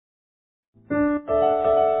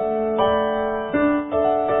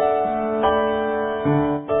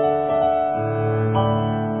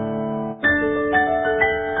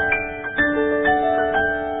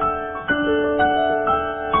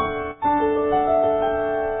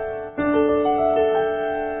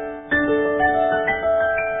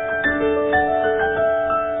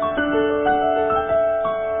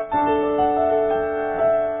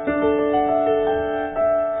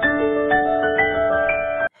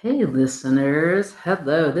Hey, listeners.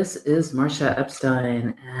 Hello, this is Marcia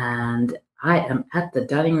Epstein, and I am at the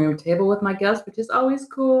dining room table with my guest, which is always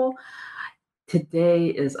cool. Today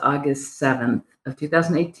is August 7th of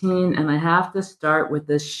 2018, and I have to start with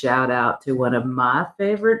this shout out to one of my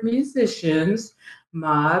favorite musicians,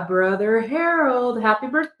 my brother Harold. Happy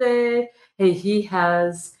birthday. Hey, he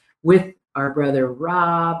has, with our brother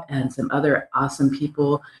Rob and some other awesome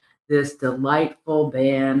people, this delightful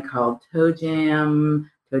band called Toe Jam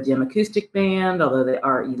Acoustic Band, although they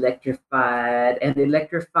are electrified and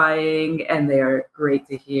electrifying, and they are great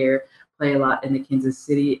to hear. Play a lot in the Kansas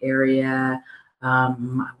City area. I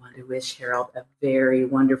want to wish Harold a very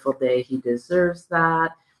wonderful day. He deserves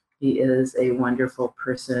that. He is a wonderful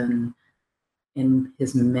person in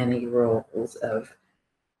his many roles of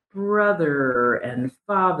brother and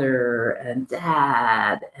father and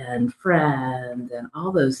dad and friend and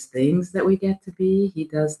all those things that we get to be. He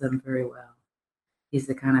does them very well. He's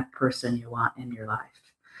the kind of person you want in your life.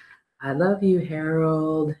 I love you,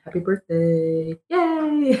 Harold. Happy birthday.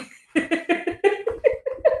 Yay!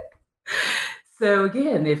 So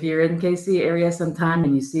again, if you're in KC area sometime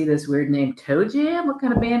and you see this weird name Toe Jam, what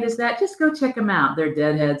kind of band is that? Just go check them out. They're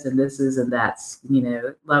deadheads and this is and that's,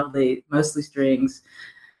 lovely, mostly strings,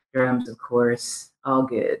 drums, of course. All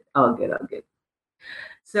good, all good, all good.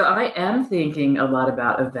 So I am thinking a lot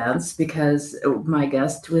about events because my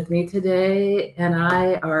guest with me today and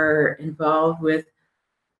I are involved with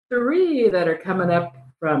three that are coming up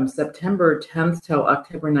from September 10th till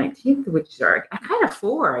October 19th, which are kind of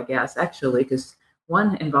four, I guess, actually, because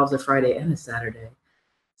one involves a Friday and a Saturday.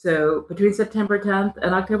 So between September 10th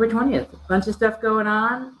and October 20th, a bunch of stuff going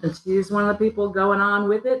on, and she's one of the people going on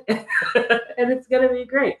with it, and it's going to be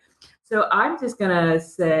great. So I'm just going to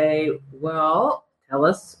say, well, tell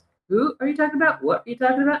us, who are you talking about? What are you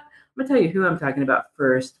talking about? I'm going to tell you who I'm talking about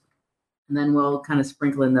first, and then we'll kind of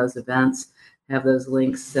sprinkle in those events, have those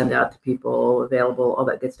links send out to people, available, all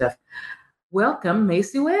that good stuff. Welcome,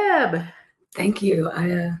 Macy Webb. Thank you.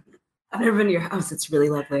 I've never been to your house. It's really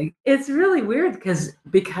lovely. It's really weird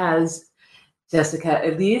because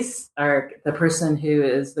Jessica, these are the person who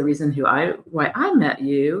is the reason why I met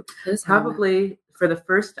you. Probably for the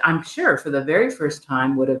first, I'm sure for the very first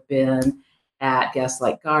time would have been at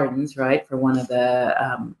Gaslight Gardens, right? For one of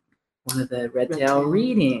the Red Tail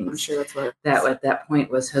readings. I'm sure that's what that at that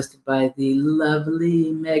point was hosted by the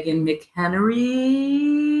lovely Megan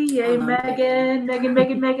McHenry. Yay,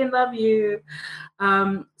 Megan, love you.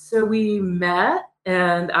 So we met,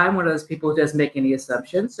 and I'm one of those people who doesn't make any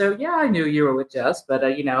assumptions. So yeah, I knew you were with Jess, but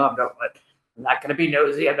I'm not going to be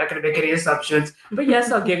nosy. I'm not going to make any assumptions. But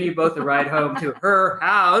yes, I'll give you both a ride home to her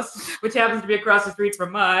house, which happens to be across the street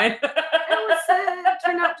from mine. It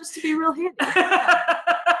turned out just to be real handy. Yeah.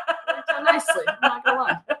 Worked out nicely. I'm not gonna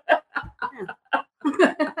lie.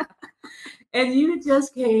 Yeah. And you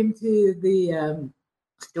just came to the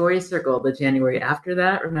Story Circle the January after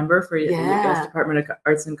that, remember, for the U.S. Department of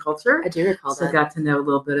Arts and Culture? I do recall that. So I got to know a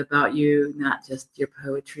little bit about you, not just your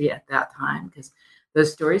poetry at that time, because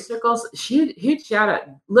those Story Circles, huge shout out.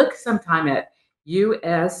 Look sometime at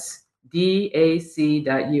usdac.us,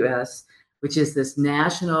 which is this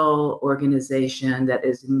national organization that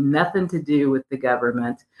is nothing to do with the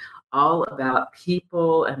government, all about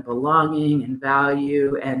people and belonging and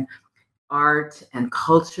value and art and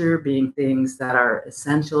culture being things that are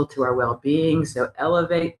essential to our well-being. So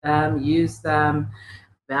elevate them, use them,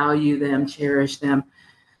 value them, cherish them.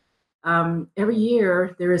 Every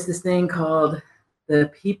year, there is this thing called the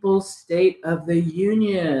People's State of the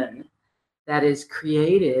Union that is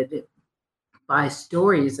created by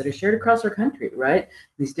stories that are shared across our country, right?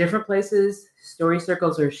 These different places, story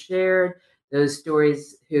circles are shared. Those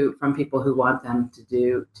stories from people who want them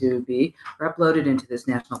to be are uploaded into this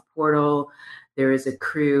national portal. There is a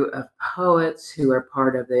crew of poets who are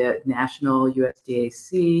part of the national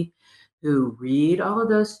USDAC who read all of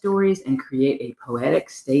those stories and create a poetic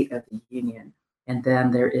state of the union. And then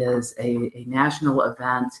there is a national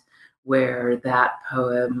event where that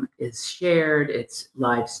poem is shared, it's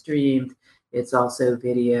live streamed, it's also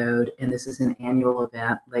videoed, and this is an annual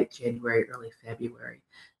event, late January, early February.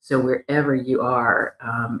 So wherever you are,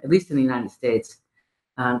 at least in the United States,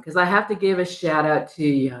 because I have to give a shout out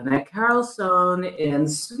to Jana Carlson in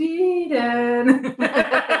Sweden.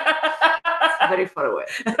 Very far away.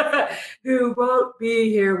 Who won't be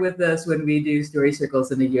here with us when we do story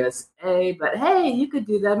circles in the USA, but hey, you could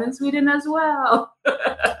do them in Sweden as well.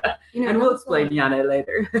 And we'll explain Jana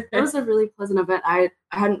later. It was a really pleasant event. I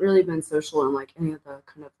hadn't really been social in like any of the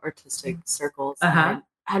kind of artistic circles. I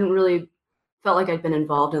hadn't really felt like I'd been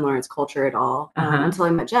involved in Lawrence culture at all until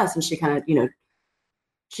I met Jess, and she kind of,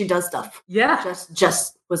 she does stuff. Yeah.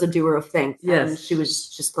 Just was a doer of things. Yes. And she was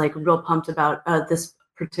just like real pumped about this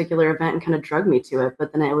particular event and kind of drug me to it.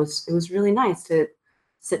 But then it was really nice to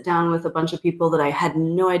sit down with a bunch of people that I had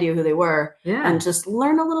no idea who they were and just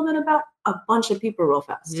learn a little bit about a bunch of people real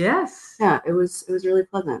fast. Yes. Yeah, it was really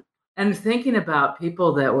pleasant. And thinking about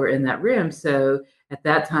people that were in that room, so at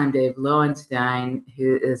that time, Dave Lowenstein,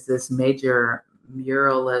 who is this major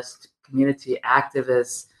muralist, community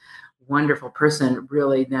activist, wonderful person,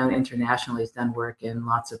 really known internationally, has done work in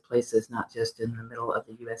lots of places, not just in the middle of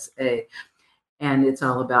the USA. And it's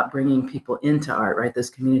all about bringing people into art, right? Those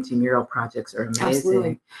community mural projects are amazing.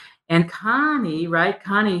 Absolutely. And Connie, right?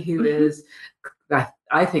 Connie, who is,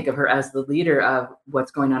 I think of her as the leader of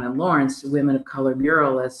what's going on in Lawrence, Women of Color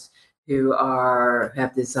Muralists, who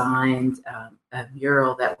have designed a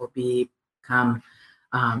mural that will become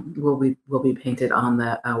will be painted on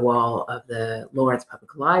the wall of the Lawrence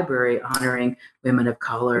Public Library, honoring women of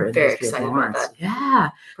color in the history of Lawrence. About that. Yeah.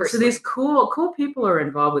 Personally. So these cool people are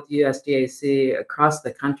involved with USDAC across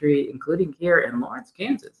the country, including here in Lawrence,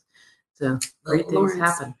 Kansas. So great things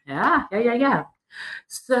happen. Yeah.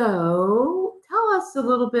 So tell us a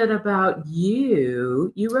little bit about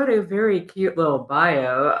you. You wrote a very cute little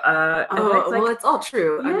bio. It's all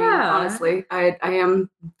true. Yeah. I mean, honestly, I am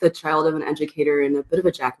the child of an educator and a bit of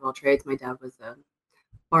a jack of all trades. My dad was a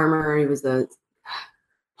farmer. He was a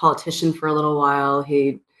politician for a little while.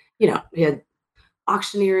 He had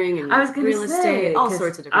auctioneering and real estate, all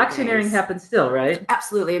sorts of different auctioneering things. Happens still, right?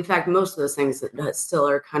 Absolutely. In fact, most of those things still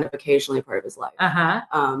are kind of occasionally part of his life.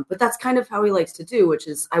 But that's kind of how he likes to do, which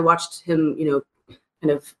is I watched him,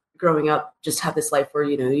 kind of growing up, just have this life where,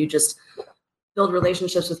 you just build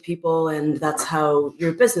relationships with people, and that's how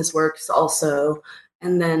your business works also.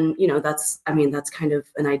 And then, that's kind of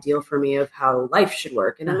an ideal for me of how life should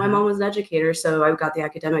work. And then my mom was an educator, so I've got the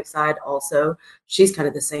academic side also. She's kind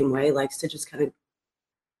of the same way, likes to just kind of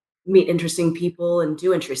meet interesting people and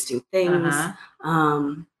do interesting things.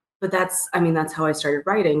 But that's how I started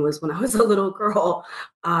writing, was when I was a little girl.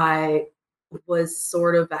 I was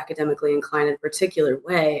sort of academically inclined in a particular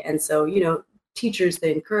way. And so, teachers,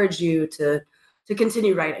 they encourage you to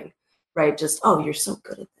continue writing, right? Just, oh, you're so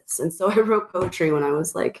good at this. And so I wrote poetry when I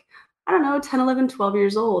was like, I don't know, 10, 11, 12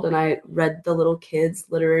 years old. And I read the little kids'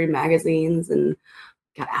 literary magazines and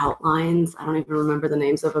got outlines. I don't even remember the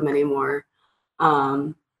names of them anymore.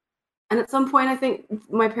 And at some point, I think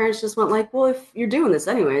my parents just went like, well, if you're doing this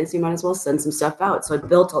anyways, you might as well send some stuff out. So I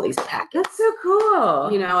built all these packets. That's so cool.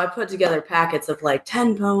 I put together packets of like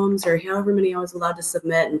 10 poems or however many I was allowed to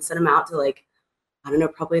submit, and sent them out to like, I don't know,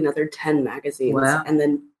 probably another 10 magazines. Wow. And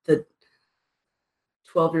then the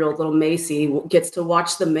 12-year-old little Macy gets to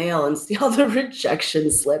watch the mail and see all the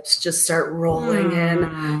rejection slips just start rolling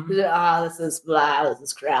in. This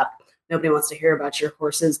is crap. Nobody wants to hear about your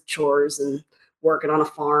horse's chores and working on a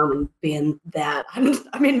farm and being that. I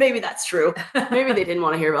mean, maybe that's true. Maybe they didn't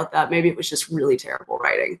want to hear about that. Maybe it was just really terrible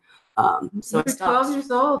writing. So I stopped. 12 years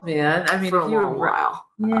old, man. I mean, for a long while.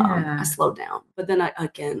 Yeah. I slowed down. But then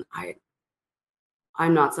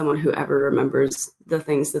I'm not someone who ever remembers the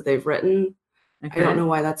things that they've written. Okay. I don't know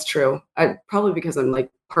why that's true. Probably because I'm like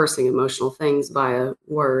parsing emotional things via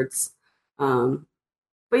words. But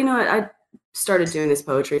I started doing this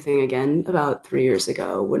poetry thing again about 3 years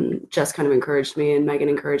ago when Jess kind of encouraged me and Megan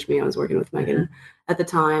encouraged me. I was working with Megan at the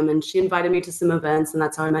time, and she invited me to some events, and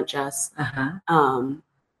that's how I met Jess. And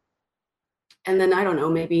then, I don't know,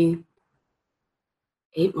 maybe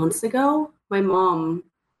 8 months ago, my mom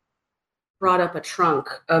brought up a trunk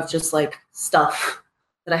of just like stuff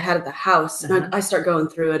that I had at the house. And I start going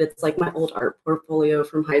through it. It's like my old art portfolio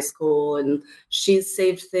from high school, and she's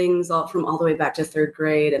saved things all the way back to 3rd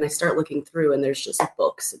grade. And I start looking through, and there's just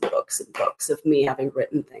books and books and books of me having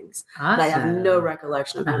written things that I have no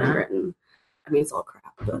recollection of having written. I mean, it's all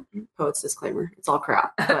crap, but poet's disclaimer, it's all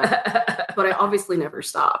crap. But I obviously never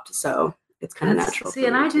stopped. So it's kind of natural. See,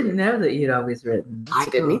 and I didn't know that you'd always written. I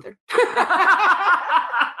didn't either.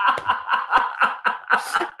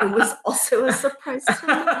 It was also a surprise to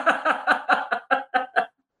me.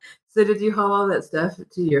 So did you haul all that stuff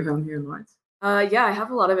to your home here in Lawrence? Yeah, I have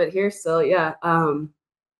a lot of it here still. Yeah.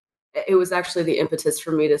 It was actually the impetus for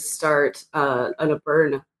me to start a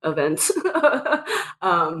burn event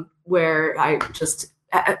where I just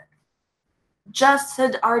had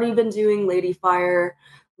already been doing Lady Fire.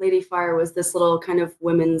 Lady Fire was this little kind of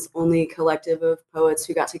women's only collective of poets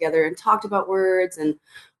who got together and talked about words, and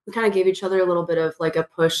we kind of gave each other a little bit of like a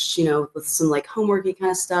push, with some like homeworky kind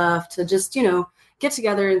of stuff to just, get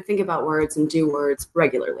together and think about words and do words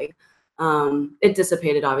regularly. It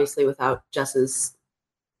dissipated obviously without Jess's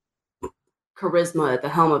charisma at the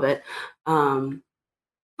helm of it.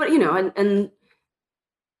 but and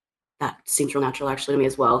that seems real natural actually to me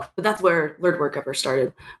as well. But that's where Lurd work ever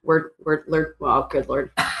started. Word Lurd. Wow, good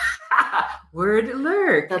Lord. Word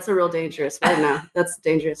Lurk. That's a real dangerous word now. That's a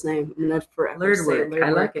dangerous name. I'm gonna forever Lurd say work. I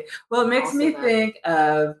like it. Well, it makes me think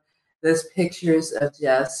of those pictures of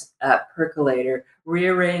Jess at Percolator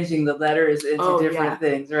rearranging the letters into different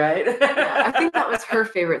things, right? Yeah, I think that was her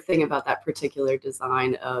favorite thing about that particular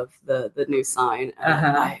design of the new sign.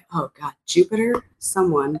 Jupiter,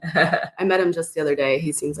 someone. I met him just the other day.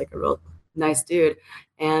 He seems like a real nice dude.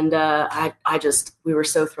 And we were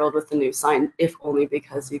so thrilled with the new sign, if only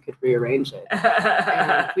because you could rearrange it.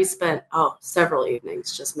 And we spent several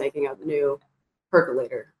evenings just making up new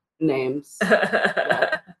Percolator names.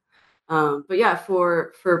 But yeah,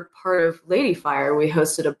 for part of Ladyfire, we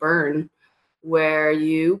hosted a burn where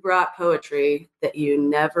you brought poetry that you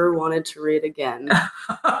never wanted to read again.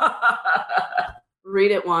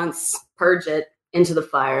 Read it once, purge it into the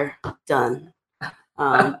fire, done.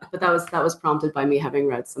 But that was prompted by me having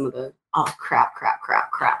read some of the crap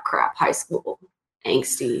high school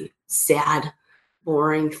angsty, sad,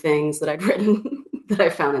 boring things that I'd written that I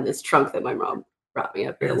found in this trunk that my mom brought me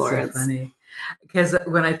up here to Lawrence. So funny. Because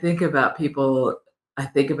when I think about people, I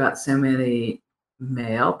think about so many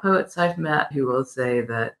male poets I've met who will say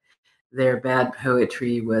that their bad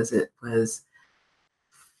poetry was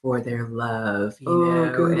for their love,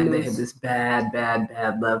 goodness. and they had this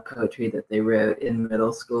bad love poetry that they wrote in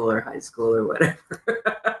middle school or high school or whatever.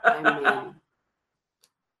 I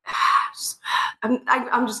mean,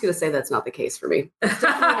 I'm just going to say that's not the case for me. It's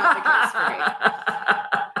definitely not the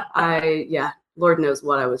case for me. Lord knows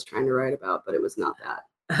what I was trying to write about, but it was not that.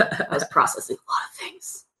 I was processing a lot of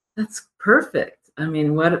things. That's perfect. I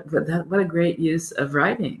mean, what a great use of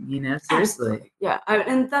writing, seriously. Absolutely. Yeah.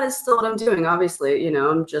 And that is still what I'm doing. Obviously,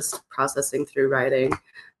 I'm just processing through writing,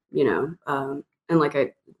 and like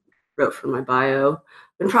I wrote for my bio,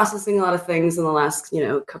 been processing a lot of things in the last,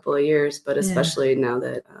 couple of years, but especially now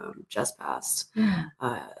that Jess passed,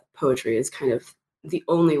 poetry is kind of the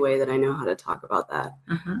only way that I know how to talk about that.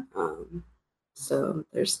 So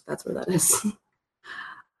that's where that is.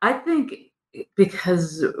 I think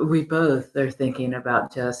because we both are thinking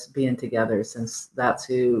about just being together since that's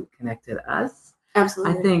who connected us.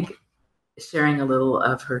 Absolutely. I think sharing a little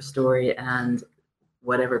of her story and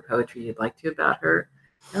whatever poetry you'd like to about her,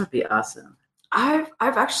 that would be awesome. I've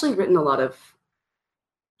actually written a lot of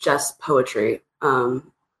Jess poetry. I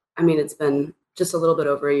mean, it's been just a little bit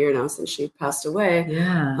over a year now since she passed away.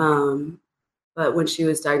 Yeah. But when she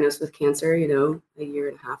was diagnosed with cancer, a year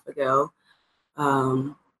and a half ago,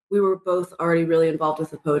 we were both already really involved with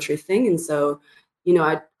the poetry thing. And so,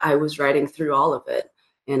 I was writing through all of it.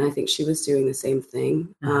 And I think she was doing the same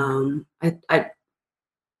thing. I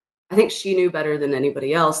think she knew better than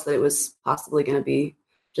anybody else that it was possibly going to be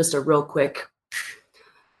just a real quick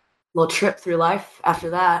little trip through life after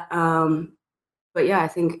that. But yeah, I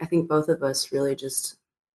think both of us really just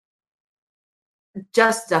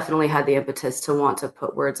definitely had the impetus to want to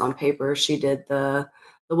put words on paper. She did the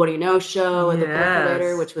What Do You Know show at the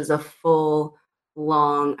Percolator, which was a full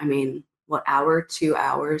long, 2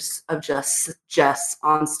 hours of just Jess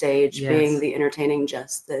on stage being the entertaining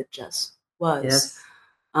Jess that Jess was. Yes.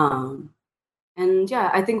 And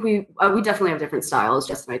yeah, I think we definitely have different styles,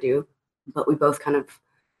 Jess and I do, but we both kind of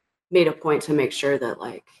made a point to make sure that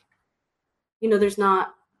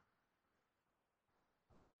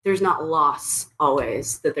there's not loss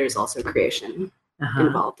always, that there's also creation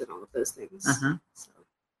involved in all of those things. So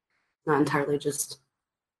not entirely just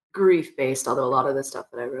grief based, although a lot of the stuff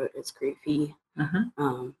that I wrote is griefy.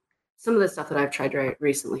 Some of the stuff that I've tried to write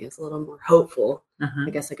recently is a little more hopeful. I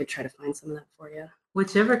guess I could try to find some of that for you.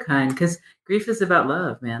 Whichever kind, because grief is about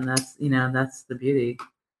love, man. That's that's the beauty.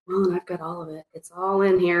 Well, and I've got all of it. It's all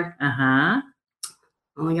in here.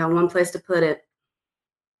 Only got one place to put it.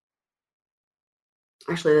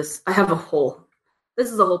 Actually, this is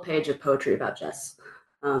a whole page of poetry about Jess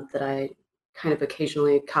that I kind of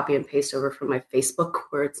occasionally copy and paste over from my Facebook,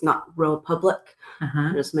 where it's not real public.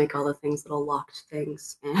 I just make all the things, little locked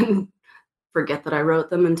things, and forget that I wrote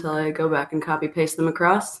them until I go back and copy paste them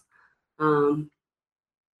across. But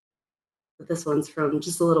this one's from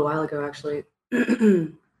just a little while ago, actually.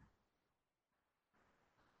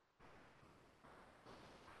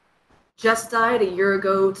 Jess died a year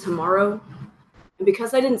ago tomorrow. And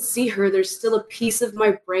because I didn't see her, there's still a piece of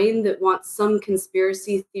my brain that wants some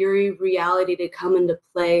conspiracy theory reality to come into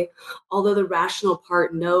play, although the rational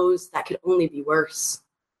part knows that could only be worse.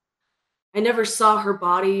 I never saw her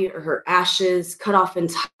body or her ashes, cut off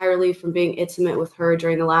entirely from being intimate with her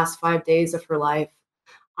during the last 5 days of her life.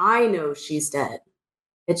 I know she's dead.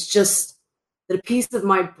 It's just that a piece of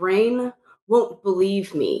my brain won't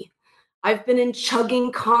believe me. I've been in chugging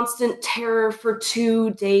constant terror for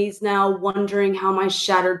 2 days now, wondering how my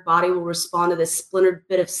shattered body will respond to this splintered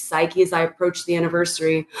bit of psyche as I approach the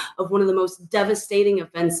anniversary of one of the most devastating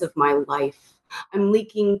events of my life. I'm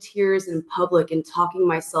leaking tears in public and talking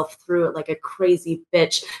myself through it like a crazy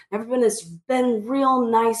bitch. Everyone has been real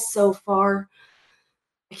nice so far.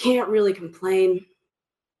 I can't really complain.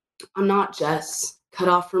 I'm not Jess, cut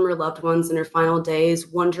off from her loved ones in her final days,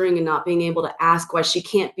 wondering and not being able to ask why she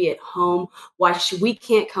can't be at home, why we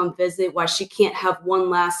can't come visit, why she can't have one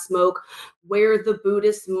last smoke, where the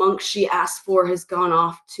Buddhist monk she asked for has gone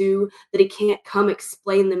off to, that he can't come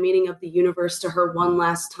explain the meaning of the universe to her one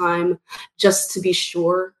last time, just to be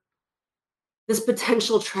sure. This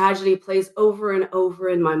potential tragedy plays over and over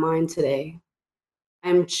in my mind today.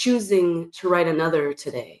 I'm choosing to write another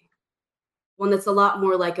today. One that's a lot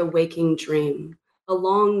more like a waking dream, a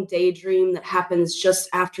long daydream that happens just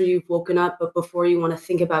after you've woken up, but before you want to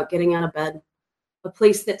think about getting out of bed. A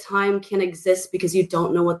place that time can exist because you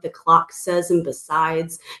don't know what the clock says, and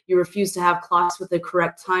besides, you refuse to have clocks with the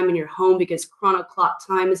correct time in your home because chrono clock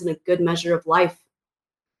time isn't a good measure of life.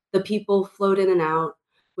 The people float in and out,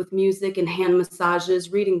 with music and hand massages,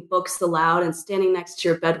 reading books aloud, and standing next to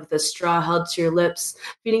your bed with a straw held to your lips,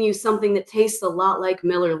 feeding you something that tastes a lot like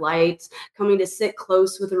Miller Lite, coming to sit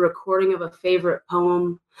close with a recording of a favorite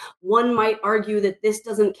poem. One might argue that this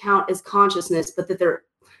doesn't count as consciousness, but that they're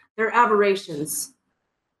aberrations.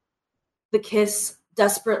 The kiss,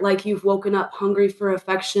 desperate like you've woken up hungry for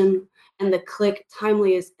affection, and the click,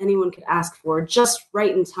 timely as anyone could ask for, just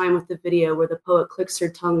right in time with the video where the poet clicks her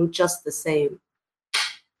tongue just the same.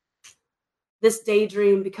 This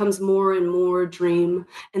daydream becomes more and more dream,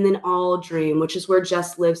 and then all dream, which is where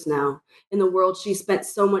Jess lives now, in the world she spent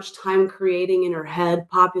so much time creating in her head,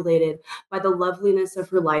 populated by the loveliness of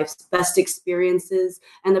her life's best experiences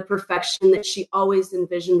and the perfection that she always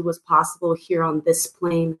envisioned was possible here on this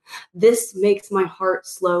plane. This makes my heart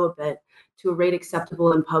slow a bit to a rate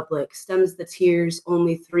acceptable in public, stems the tears,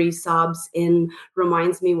 only 3 sobs in,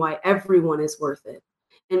 reminds me why everyone is worth it.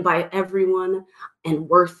 And by everyone and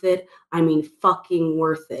worth it, I mean fucking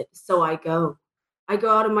worth it. So I go. I go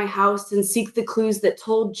out of my house and seek the clues that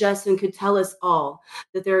told Jess and could tell us all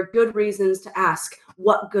that there are good reasons to ask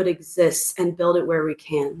what good exists and build it where we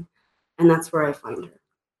can. And that's where I find her.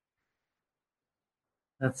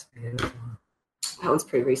 That's beautiful. That one's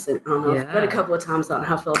pretty recent. I don't know. I've read a couple of times. I don't know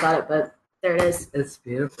how I feel about it, but there it is. It's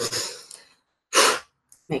beautiful.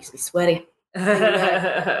 Makes me sweaty.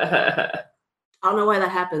 I don't know why that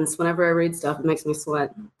happens. Whenever I read stuff, it makes me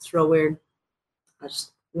sweat. It's real weird.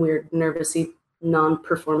 Just weird, nervousy,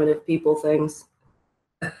 non-performative people things.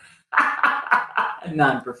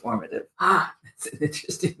 Non-performative. That's an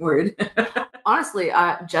interesting word. Honestly,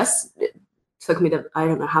 Jess took me to, I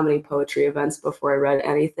don't know how many poetry events before I read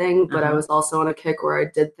anything, but I was also on a kick where I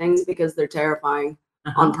did things because they're terrifying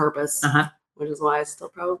on purpose, which is why I still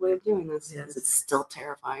probably am doing this. Yes. It's still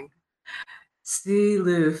terrifying. C.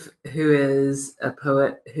 Loof, who is a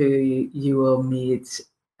poet who you will meet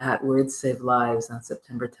at Words Save Lives on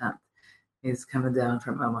September 10th. He's coming down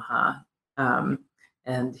from Omaha.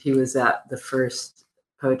 And he was at the first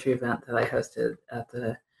poetry event that I hosted at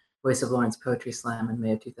the Voice of Lawrence Poetry Slam in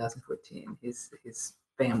May of 2014. He's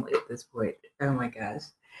family at this point. Oh my gosh.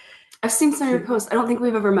 I've seen some of your posts. I don't think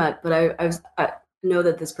we've ever met, but I know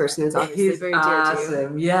that this person is obviously very dear to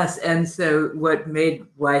you. Yes. And so what made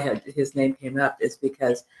why his name came up is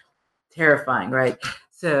because terrifying, right?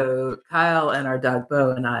 So Kyle and our dog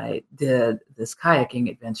Bo and I did this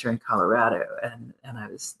kayaking adventure in Colorado, and I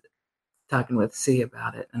was talking with C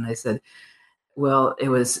about it, and I said, well, it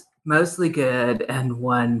was mostly good and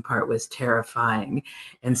one part was terrifying.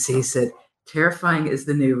 And C said, terrifying is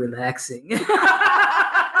the new relaxing.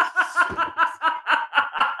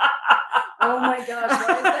 Oh my gosh,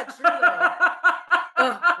 why is that true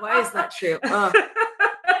though? Why is that true?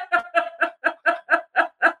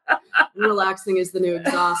 Relaxing is the new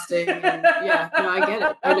exhausting. And yeah, no, I get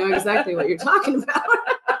it. I know exactly what you're talking about.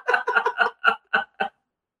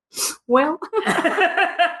 Well,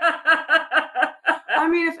 I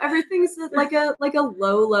mean, if everything's at like a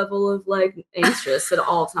low level of like anxious at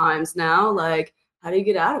all times now, like how do you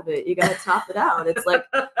get out of it? You got to top it out. It's like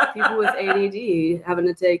people with ADD having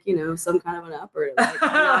to take, some kind of an upper to like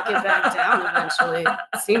knock it back down eventually.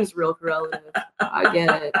 It seems real correlative. I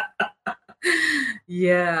get it.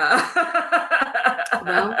 Yeah.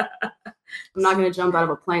 Well, I'm not going to jump out of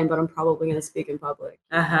a plane, but I'm probably going to speak in public.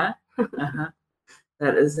 That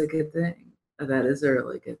is a good thing. That is a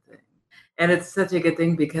really good thing. And it's such a good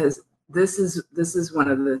thing because this is one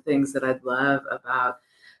of the things that I love about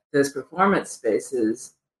those performance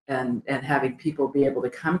spaces and having people be able to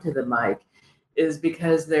come to the mic is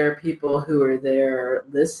because there are people who are there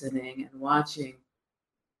listening and watching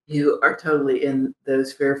who are totally in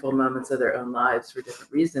those fearful moments of their own lives for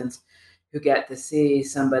different reasons, who get to see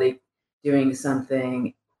somebody doing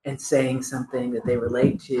something and saying something that they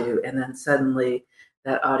relate to. And then suddenly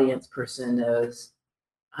that audience person knows,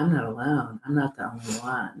 I'm not alone. I'm not the only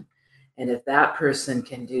one. And if that person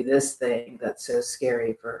can do this thing that's so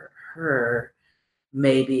scary for her,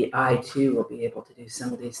 maybe I too will be able to do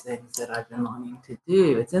some of these things that I've been longing to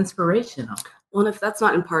do. It's inspirational. Well, and if that's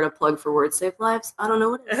not in part a plug for Words Save Lives, I don't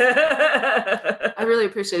know what is. I really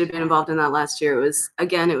appreciated being involved in that last year.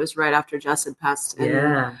 It was right after Jess had passed. And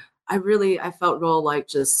yeah. I felt real like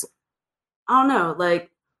just, I don't know, like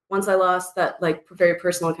once I lost that like very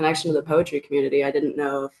personal connection to the poetry community, I didn't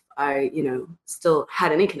know if I, still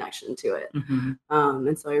had any connection to it. Mm-hmm.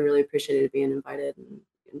 And so I really appreciated being invited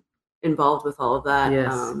and involved with all of that.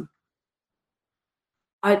 Yes.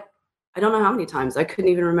 I don't know how many times. I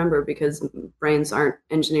couldn't even remember because brains aren't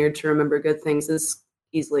engineered to remember good things as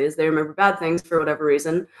easily as they remember bad things for whatever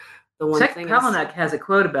reason. The one Chuck thing Palahniuk has a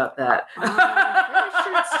quote about that. I'm pretty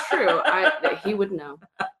sure it's true. He would know.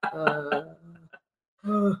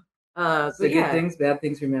 So good things, bad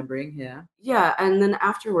things, remembering. Yeah. Yeah. And then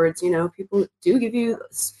afterwards, people do give you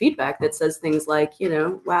feedback that says things like,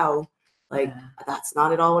 wow, like that's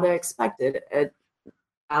not at all what I expected.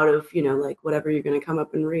 Out of like whatever you're going to come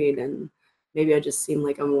up and read, and maybe I just seem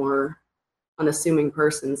like a more unassuming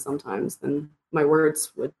person sometimes than my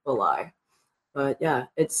words would belie. But yeah,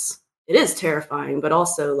 it is terrifying, but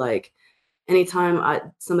also like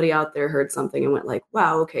anytime somebody out there heard something and went like,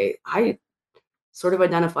 wow, okay, I sort of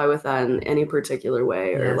identify with that in any particular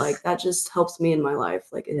way, or like that just helps me in my life,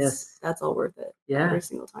 like that's all worth it. Every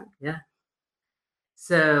single time. Yeah.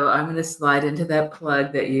 So I'm going to slide into that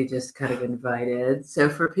plug that you just kind of invited. So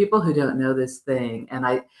for people who don't know this thing, and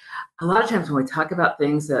a lot of times when we talk about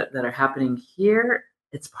things that are happening here,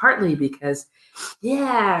 it's partly because,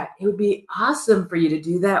 it would be awesome for you to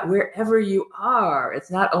do that wherever you are. It's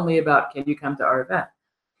not only about, can you come to our event?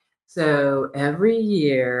 So every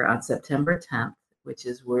year on September 10th, which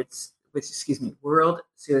is World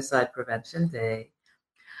Suicide Prevention Day,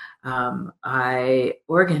 I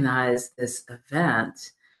organized this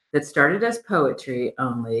event that started as poetry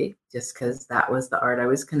only, just because that was the art I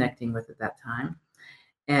was connecting with at that time.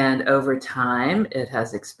 And over time, it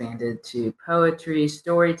has expanded to poetry,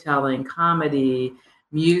 storytelling, comedy,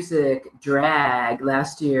 music, drag.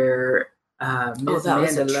 Last year, Ms.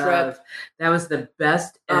 Amanda Love, that was the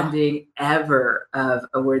best ending ever of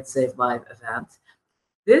a Word Save Live event.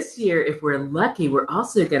 This year, if we're lucky, we're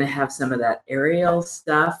also going to have some of that aerial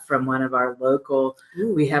stuff from one of our local.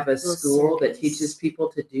 We have a school that teaches people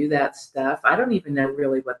to do that stuff. I don't even know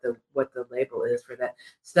really what the label is for that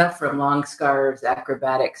stuff, from long scarves,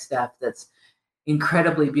 acrobatic stuff that's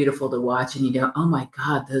incredibly beautiful to watch. And oh my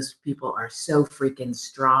God, those people are so freaking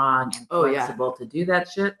strong and flexible to do that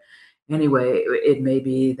shit. Anyway, it may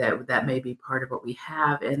be that may be part of what we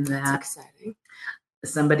have in that. That's exciting.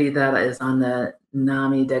 Somebody that is on the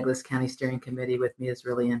NAMI Douglas County Steering Committee with me is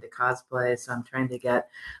really into cosplay, so I'm trying to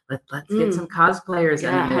let's get some cosplayers.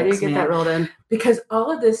 Yeah, how do you get that rolled in? Because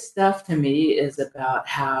all of this stuff to me is about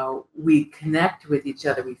how we connect with each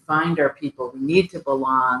other. We find our people. We need to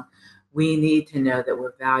belong. We need to know that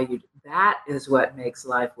we're valued. That is what makes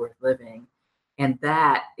life worth living, and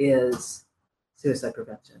that is suicide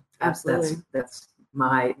prevention. Absolutely, that's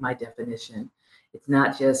my definition. It's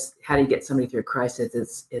not just how do you get somebody through a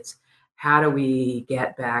crisis. It's how do we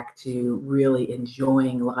get back to really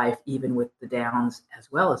enjoying life, even with the downs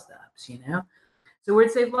as well as the ups, So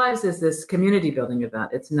Word Save Lives is this community building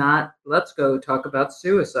event. It's not, let's go talk about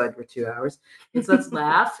suicide for 2 hours. It's let's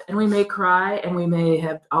laugh, and we may cry, and we may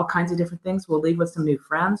have all kinds of different things. We'll leave with some new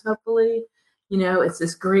friends, hopefully. It's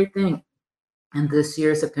this great thing. And this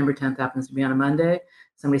year, September 10th happens to be on a Monday.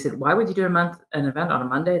 Somebody said, why would you do an event on a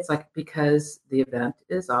Monday? It's like, because the event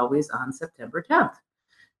is always on September 10th.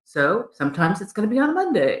 So sometimes it's going to be on a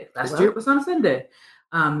Monday. Last year it was on a Sunday.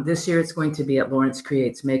 This year it's going to be at Lawrence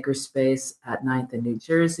Creates Makerspace at 9th in New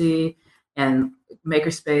Jersey. And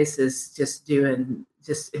Makerspace is just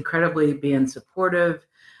incredibly being supportive,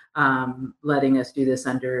 letting us do this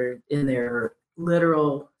in their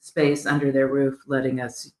literal space under their roof, letting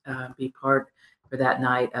us be part for that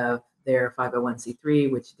night of their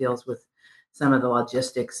 501c3, which deals with some of the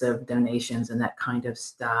logistics of donations and that kind of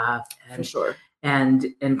stuff. For sure. And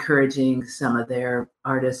encouraging some of their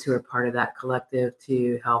artists who are part of that collective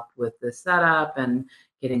to help with the setup and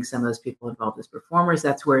getting some of those people involved as performers.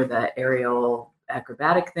 That's where the aerial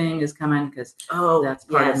acrobatic thing is coming because that's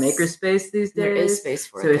part of Makerspace these days. There is space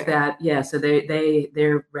for it. So if so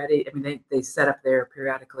they're ready. I mean, they set up there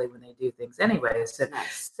periodically when they do things anyway. So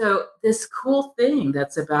so this cool thing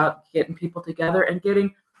that's about getting people together and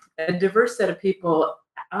getting a diverse set of people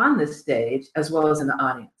on the stage as well as in the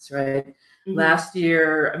audience, right? Mm-hmm. Last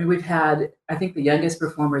year, I mean, we've had, I think the youngest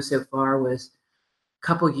performer so far was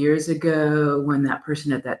couple years ago when that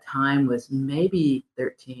person at that time was maybe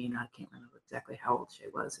 13. I can't remember exactly how old she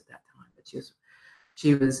was at that time, but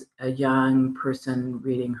she was a young person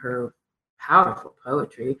reading her powerful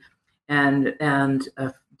poetry. And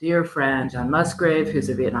a dear friend, John Musgrave, who's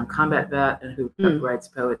a Vietnam combat vet and who writes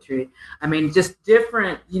poetry. I mean, just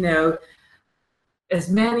different, as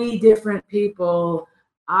many different people,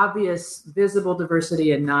 obvious visible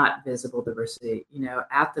diversity and not visible diversity,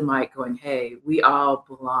 at the mic going, hey, we all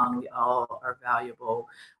belong, we all are valuable,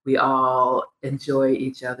 we all enjoy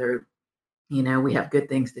each other, we have good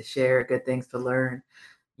things to share, good things to learn.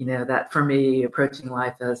 That for me, approaching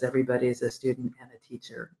life as everybody is a student and a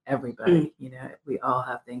teacher, everybody, we all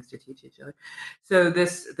have things to teach each other. So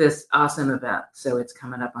this awesome event, so it's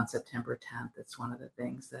coming up on September 10th. It's one of the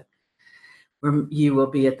things that where you will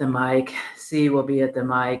be at the mic, C will be at the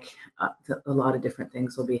mic. A lot of different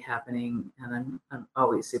things will be happening, and I'm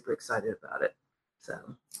always super excited about it. So,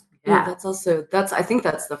 yeah. I think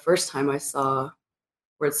that's the first time I saw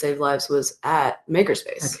Words Save Lives was at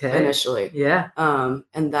Makerspace initially. Yeah.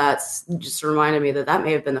 And that's just reminded me that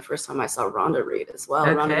may have been the first time I saw Rhonda read as well.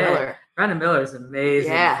 Okay. Rhonda Miller. Rhonda Miller is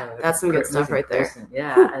amazing. Yeah, that's some good stuff right there.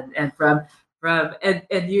 Yeah, and Rhonda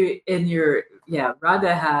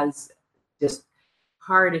has just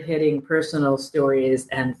hard-hitting personal stories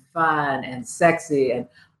and fun and sexy and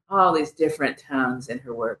all these different tones in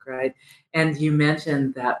her work, right? And you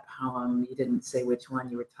mentioned that poem. You didn't say which one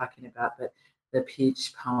you were talking about, but the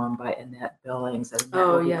Peach poem by Annette Billings, and that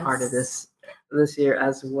will be part of this year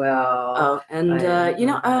as well. Oh, and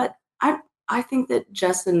I think that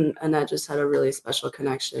Jess and Annette just had a really special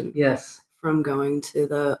connection. Yes, from going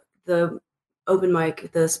to the open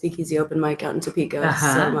mic, the Speakeasy open mic out in Topeka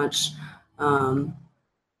so much.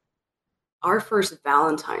 Our first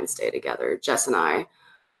Valentine's Day together, Jess and I,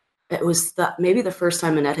 it was maybe the first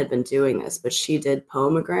time Annette had been doing this, but she did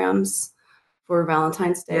poemagrams for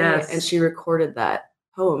Valentine's Day, and she recorded that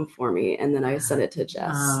poem for me, and then I sent it to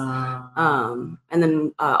Jess. And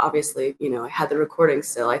then obviously, I had the recording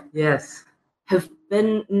still. I have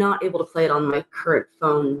been not able to play it on my current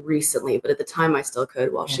phone recently, but at the time I still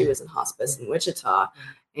could while she was in hospice in Wichita,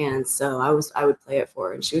 and so I would play it for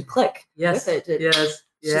her, and she would click with it.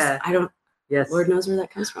 Lord knows where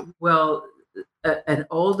that comes from. Well, an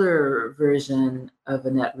older version of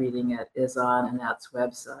Annette reading it is on Annette's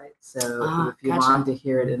website. So if you want to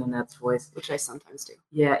hear it in Annette's voice, which I sometimes do.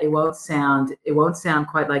 Yeah, it won't sound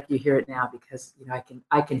quite like you hear it now because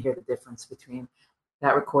I can hear the difference between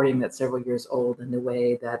that recording that's several years old and the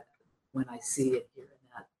way that when I see it here in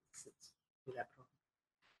that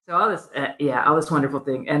so all this wonderful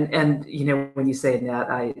thing, and when you say Annette,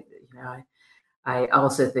 I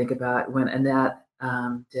also think about when Annette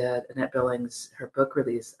did Annette Billings her book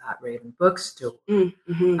release at Raven Bookstore,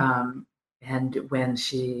 and when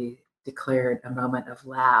she declared a moment of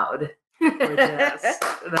loud for Jess,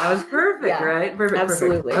 that was perfect, right? Perfect,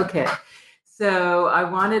 absolutely. Perfect. Okay, so I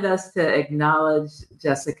wanted us to acknowledge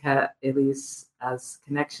Jessica Elise as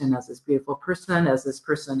connection, as this beautiful person, as this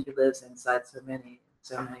person who lives inside so many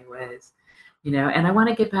ways, and I want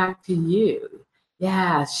to get back to you.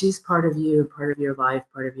 Yeah, she's part of you, part of your life,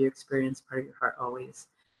 part of your experience, part of your heart always.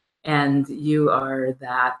 And you are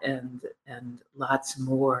that and lots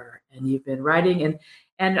more. And you've been writing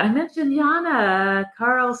and I mentioned Jana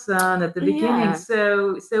Carlson at the beginning.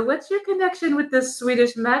 So what's your connection with this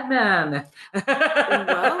Swedish madman?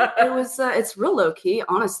 Well, it's real low key,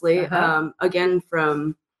 honestly. Again,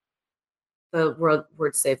 from the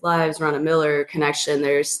Words Save Lives, Rhonda Miller connection.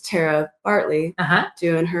 There's Tara Bartley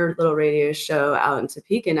doing her little radio show out in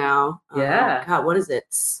Topeka now. God, what is it?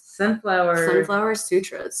 Sunflower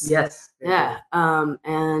Sutras. Yes. Yeah.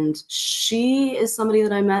 And she is somebody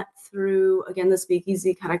that I met through, again, the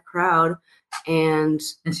Speakeasy kind of crowd. And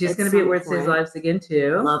she's going to be at Words Save Lives again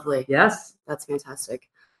too. Lovely. Yes. That's fantastic.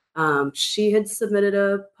 She had submitted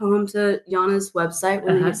a poem to Jana's website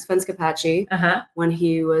when he was Svenska Patchy, when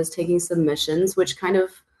he was taking submissions, which kind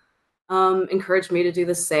of encouraged me to do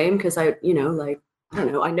the same because I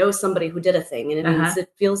don't know, I know somebody who did a thing, and it means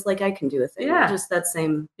it feels like I can do a thing. Yeah. Just that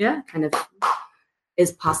same kind of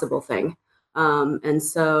is possible thing. And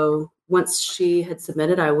so once she had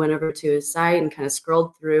submitted, I went over to his site and kind of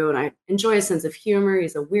scrolled through, and I enjoy a sense of humor.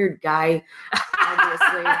 He's a weird guy,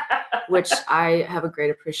 obviously. which I have a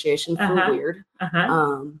great appreciation for weird.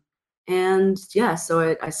 And yeah,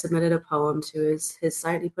 so I submitted a poem to his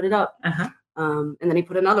site. He put it up, and then he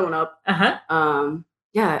put another one up.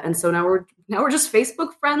 Yeah, and so now we're just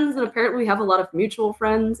Facebook friends, and apparently we have a lot of mutual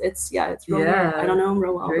friends. It's real weird. I don't know him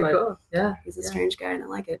real well, very but cool. Yeah, he's a strange guy, and I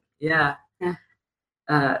like it. Yeah.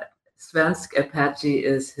 Svensk Apache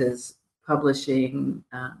is his publishing,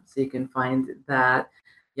 so you can find that.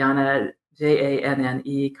 Janne,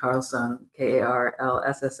 Janne Karlsson,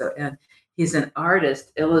 Karlsson. He's an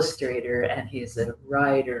artist, illustrator, and he's a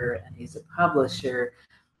writer, and he's a publisher.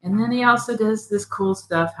 And then he also does this cool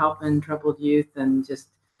stuff helping troubled youth, and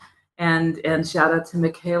shout out to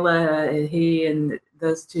Michaela. He and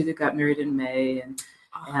those two that got married in May,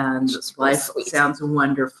 and life sounds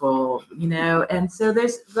wonderful, and so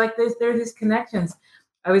there's these connections.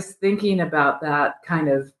 I was thinking about that kind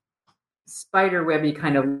of spider webby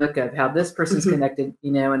kind of look of how this person's connected,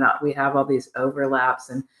 and we have all these overlaps,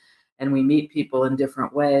 and we meet people in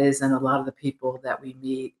different ways, and a lot of the people that we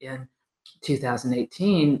meet in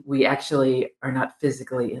 2018 we actually are not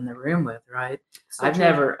physically in the room with, right? So I've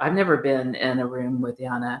never been in a room with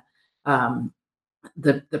Janne.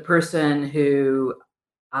 The person who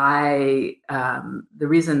the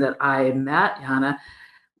reason that I met Janne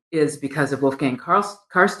is because of Wolfgang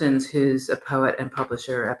Karstens, who's a poet and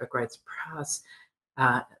publisher, Epic Rights Press.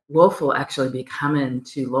 Wolf will actually be coming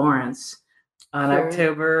to Lawrence on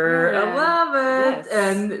October 11th,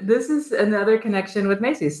 and this is another connection with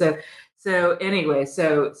Macy. So anyway,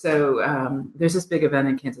 so there's this big event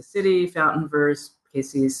in Kansas City, Fountain Verse,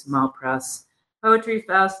 Casey's Small Press Poetry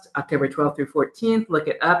Fest, October 12th through 14th. Look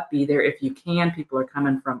it up. Be there if you can. People are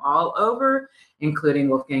coming from all over, including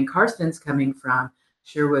Wolfgang Karstens coming from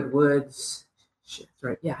Sherwood Woods.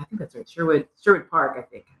 Right. Yeah, I think that's right. Sherwood Park, I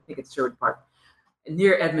think it's Sherwood Park,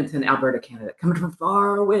 near Edmonton, Alberta, Canada. Coming from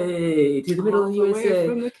far away to the middle of the USA.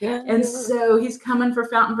 And so he's coming for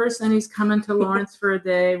Fountain Verse, and he's coming to Lawrence for a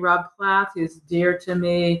day. Rob Plath, who's dear to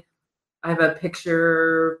me. I have a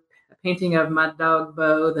painting of Mud Dog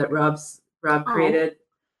Bo that Rob created.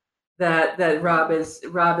 That Rob is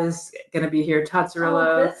going to be here. Todd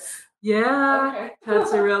Cirillo. Todd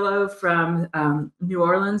Cirillo from New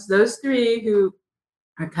Orleans. Those three who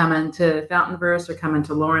are coming to Fountain Verse are coming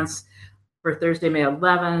to Lawrence for Thursday, May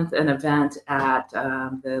 11th, an event at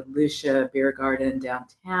the Lucia Beer Garden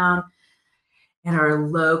downtown. And our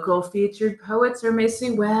local featured poets are Macy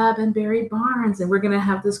Webb and Barry Barnes. And we're going to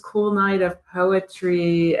have this cool night of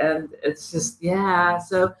poetry. And it's just,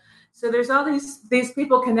 So there's all these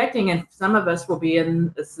people connecting, and some of us will be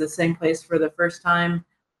in the same place for the first time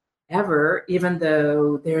ever, even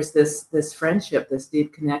though there's this friendship, this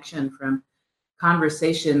deep connection from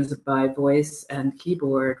conversations by voice and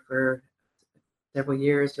keyboard for several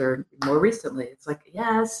years or more recently. It's like,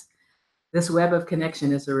 yes, this web of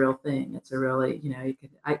connection is a real thing. It's a really,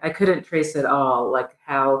 I couldn't trace it all. Like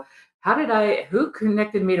who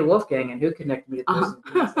connected me to Wolfgang and who connected me to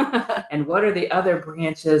this and what are the other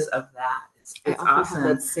branches of that? It's awesome.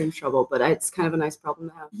 Have that same trouble, but it's kind of a nice problem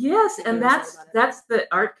to have. Yes, and that's the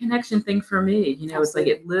art connection thing for me. It's like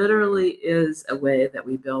it literally is a way that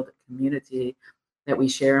we build a community, that we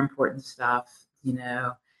share important stuff,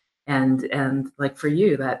 and like for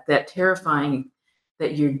you, that terrifying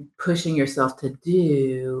that you're pushing yourself to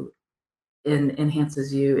do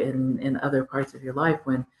enhances you in other parts of your life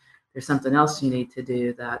when there's something else you need to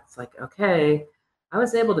do. That's like, okay, I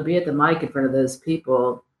was able to be at the mic in front of those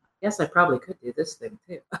people. Yes, I probably could do this thing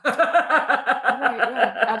too.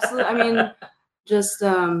 Yeah, absolutely. I mean, just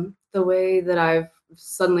the way that I've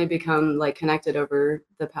suddenly become like connected over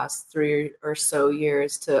the past 3 or so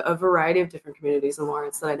years to a variety of different communities in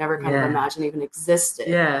Lawrence that I never kind of imagined even existed.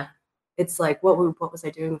 Yeah. It's like, what was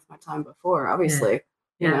I doing with my time before? Obviously,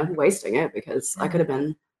 wasting it, because I could have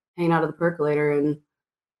been hanging out at the Percolator and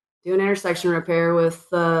doing intersection repair with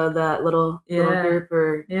that little group,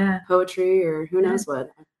 or poetry, or who knows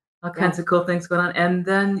what. All kinds of cool things going on. And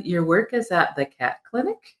then your work is at the Cat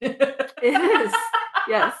Clinic? It is.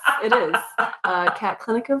 Yes, it is. Cat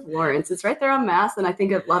Clinic of Lawrence. It's right there on Mass, and I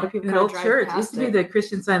think a lot of people kind of drive church. It used to be the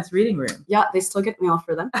Christian Science Reading Room. Yeah, they still get mail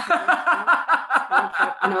for them.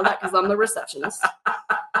 I know that because I'm the receptionist.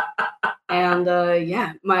 And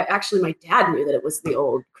my dad knew that it was the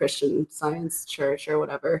old Christian Science church or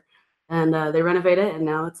whatever. And they renovated it, and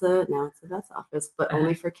now it's a vet's office, but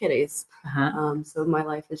only for kitties. So my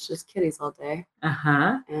life is just kitties all day,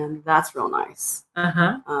 and that's real nice.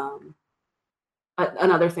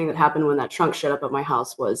 Another thing that happened when that trunk showed up at my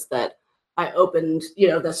house was that I opened,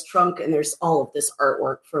 this trunk, and there's all of this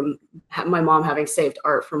artwork from my mom having saved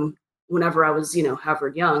art from whenever I was, however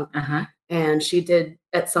young. And she did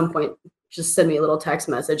at some point just send me a little text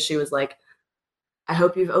message. She was like, I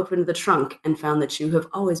hope you've opened the trunk and found that you have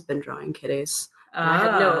always been drawing kitties. And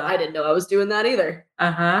I didn't know I was doing that either.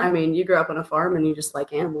 I mean, you grew up on a farm and you just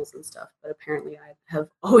like animals and stuff, but apparently I have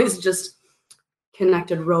always just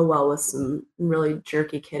connected real well with some really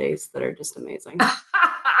jerky kitties that are just amazing.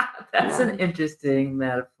 That's an interesting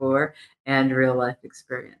metaphor and real life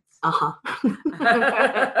experience. I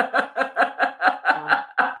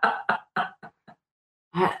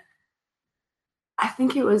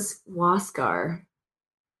think it was Huascar.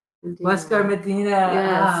 Huascar Medina.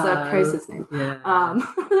 Yes, that praise his name. Yeah.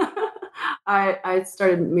 I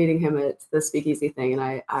started meeting him at the Speakeasy thing, and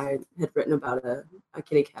I had written about a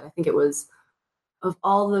kitty cat. I think it was, of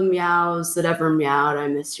all the meows that ever meowed, I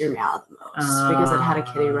miss your meow the most, because I'd had a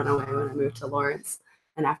kitty run away when I moved to Lawrence.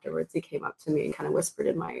 And afterwards, he came up to me and kind of whispered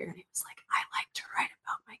in my ear, and he was like, I like to write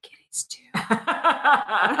about my kitties too.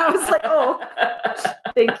 And I was like, oh,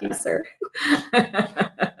 thank you, sir.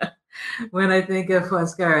 When I think of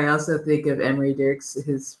Huascar, I also think of Emery Dirks,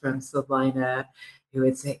 who's from Salina, who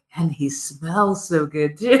would say, and he smells so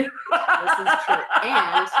good too. This is true.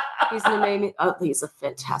 And he's an amazing, he's a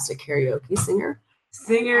fantastic karaoke singer.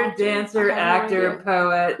 Dancer, actor,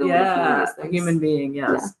 poet. Yeah. A human being.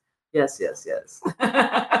 Yes. Yeah. Yes.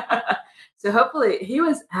 So hopefully he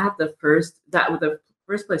was at the first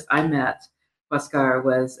place I met Huascar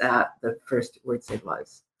was at the first Weird Save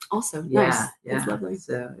Lives. Also, nice. Yeah. That's lovely.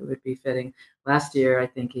 So it would be fitting. Last year, I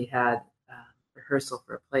think he had rehearsal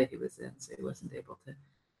for a play he was in, so he wasn't able to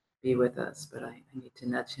be with us, but I need to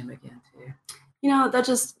nudge him again too.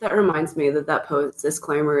 That reminds me that poet's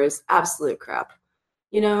disclaimer is absolute crap.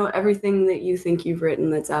 Everything that you think you've written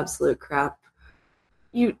that's absolute crap,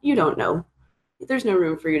 you don't know. There's no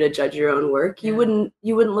room for you to judge your own work. You wouldn't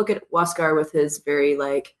look at Huascar with his very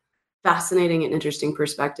like fascinating and interesting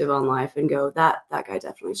perspective on life and go, that guy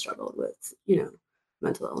definitely struggled with,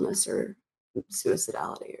 mental illness or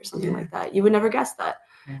suicidality or something like that. You would never guess that.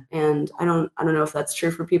 Yeah. And I don't know if that's true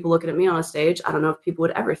for people looking at me on a stage. I don't know if people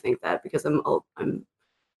would ever think that, because I'm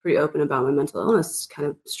pretty open about my mental illness kind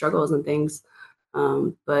of struggles and things.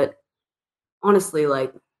 But honestly,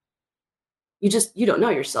 like, you don't know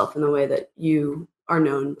yourself in the way that you are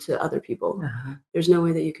known to other people. There's no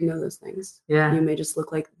way that you can know those things. Yeah. You may just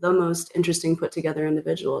look like the most interesting put together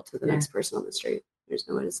individual to the next person on the street. There's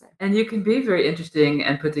no way to say. And you can be very interesting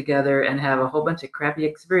and put together and have a whole bunch of crappy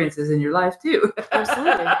experiences in your life too.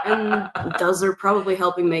 Absolutely. And those are probably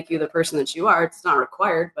helping make you the person that you are. It's not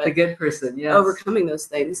required, but a good person. Yes. Overcoming those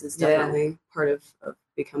things is definitely part of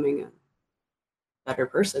becoming a better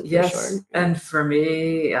person. Yes. For sure. And for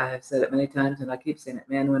me, I've said it many times and I keep saying it,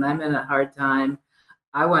 man, when I'm in a hard time,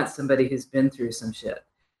 I want somebody who's been through some shit.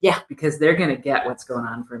 Yeah. Because they're going to get what's going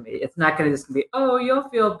on for me. It's not going to just be, oh, you'll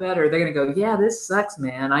feel better. They're going to go, yeah, this sucks,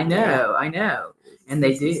 man. I know. And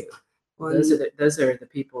they do. Those are the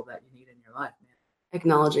people that you need in your life, man.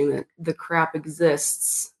 Acknowledging that the crap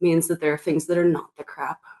exists means that there are things that are not the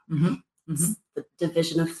crap. Mm-hmm. It's the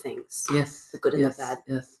division of things. Yes. The good and the bad.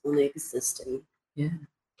 Yes. Only existing. Yeah.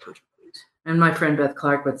 And my friend Beth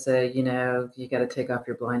Clark would say, you got to take off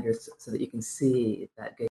your blinders so that you can see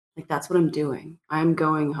that good. Like, that's what I'm doing. I'm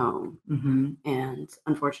going home. Mm-hmm. And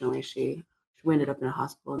unfortunately, she ended up in a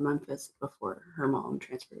hospital in Memphis before her mom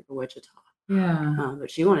transferred to Wichita. Yeah.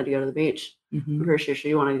 But she wanted to go to the beach. Mm-hmm. I'm pretty sure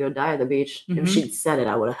she wanted to go die at the beach. Mm-hmm. If she'd said it,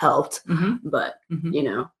 I would have helped. Mm-hmm. But,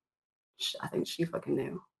 I think she fucking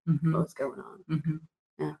knew what was going on. Mm-hmm.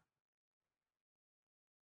 Yeah.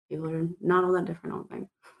 People are not all that different, I don't think.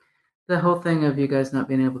 The whole thing of you guys not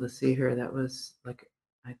being able to see her, that was like,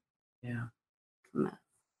 yeah. Mess.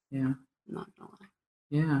 Yeah. Not gonna lie.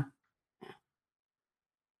 Yeah.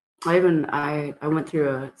 I went through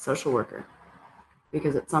a social worker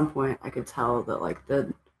because at some point I could tell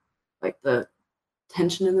that the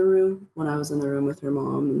tension in the room when I was in the room with her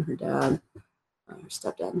mom and her dad, her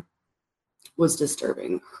stepdad, was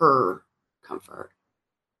disturbing her comfort.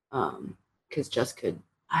 Because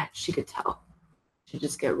she could tell. She'd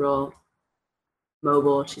just get real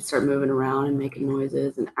mobile. She'd start moving around and making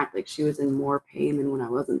noises and act like she was in more pain than when I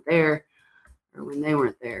wasn't there or when they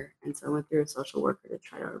weren't there. And so I went through a social worker to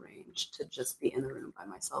try to arrange to just be in the room by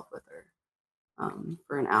myself with her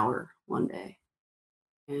for an hour one day.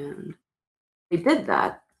 And they did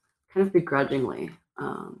that kind of begrudgingly.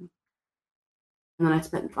 And then I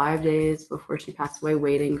spent 5 days before she passed away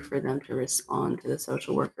waiting for them to respond to the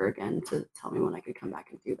social worker again to tell me when I could come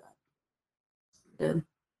back and do that. I did.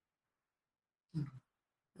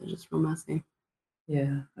 It was just real messy.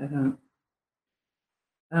 Yeah, I don't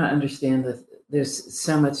understand that there's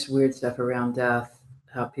so much weird stuff around death,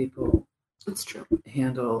 how people That's true.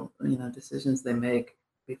 handle, decisions they make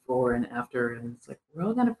before and after. And it's like, we're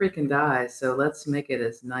all going to freaking die. So let's make it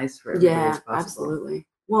as nice for everybody as possible. Absolutely.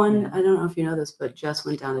 I don't know if you know this, but Jess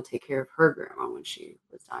went down to take care of her grandma when she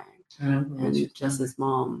was dying. And Jess's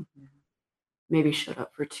mom maybe showed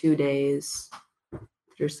up for 2 days,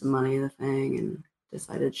 threw some money in the thing, and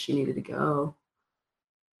decided she needed to go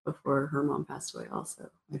before her mom passed away also.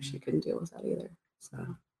 Like she couldn't deal with that either. So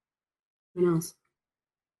who knows?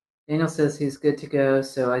 Daniel says he's good to go.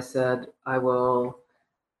 So I said, I will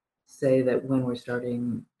say that when we're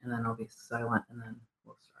starting, and then I'll be silent, and then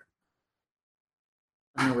we'll start.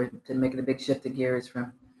 I know we're making a big shift of gears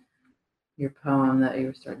from your poem that you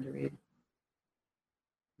were starting to read.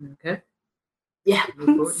 Okay? Yeah.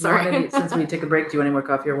 Sorry. Since we took a break, do you want any more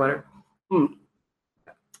coffee or water?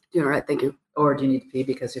 You're all right. Thank you. Or do you need to pee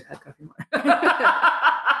because you've had coffee more?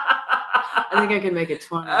 I think I can make it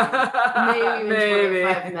 20. Maybe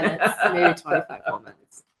 25 minutes. Maybe 25 more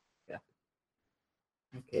minutes. Yeah.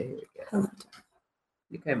 Okay, here we go. Hello.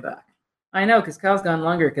 You came back. I know, because Kyle's gone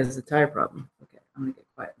longer because of the tire problem. Okay, I'm going to get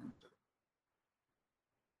quiet now.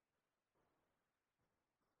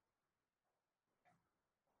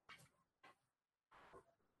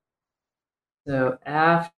 So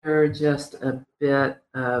after just a bit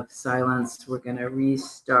of silence, we're going to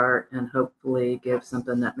restart and hopefully give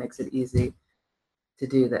something that makes it easy to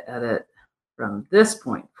do the edit from this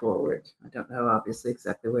point forward. I don't know, obviously,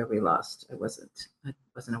 exactly where we lost. I wasn't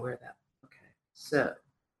aware of that. Okay, so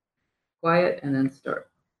quiet and then start.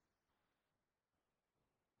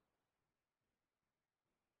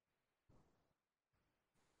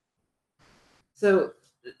 So,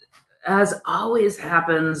 as always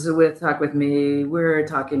happens with Talk With Me, we're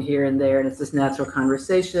talking here and there, and it's this natural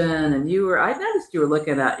conversation. And I noticed you were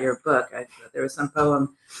looking at your book. There was some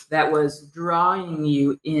poem that was drawing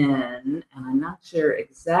you in, and I'm not sure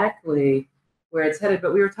exactly where it's headed,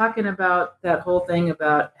 but we were talking about that whole thing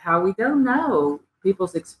about how we don't know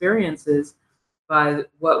people's experiences by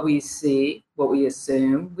what we see, what we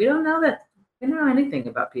assume. We don't know anything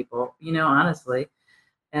about people, honestly.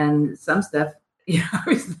 And some stuff, I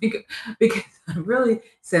always think, because I'm really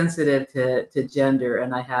sensitive to gender,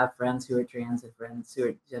 and I have friends who are trans and friends who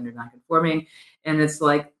are gender nonconforming, and it's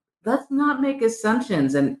like, let's not make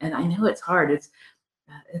assumptions. And I know it's hard.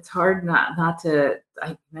 It's hard not to.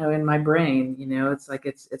 I know in my brain, it's like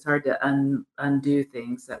it's hard to undo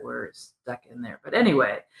things that were stuck in there. But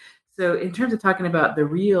anyway, so in terms of talking about the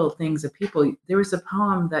real things of people, there was a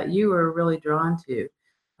poem that you were really drawn to.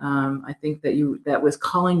 I think that was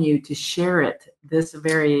calling you to share it this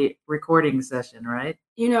very recording session, right?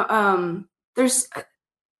 There's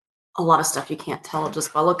a lot of stuff you can't tell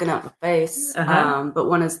just by looking at the face. But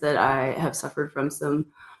one is that I have suffered from some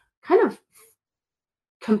kind of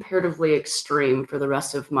comparatively extreme for the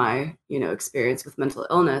rest of my, experience with mental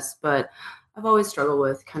illness. But I've always struggled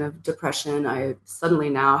with kind of depression. I suddenly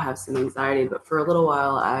now have some anxiety, but for a little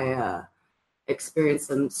while I experienced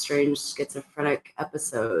some strange schizophrenic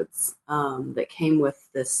episodes that came with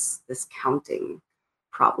this counting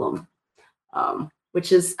problem,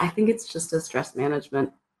 which is, I think it's just a stress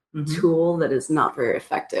management tool that is not very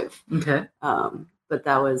effective. Okay. But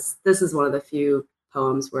this is one of the few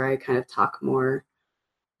poems where I kind of talk more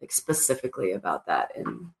like specifically about that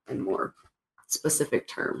in more specific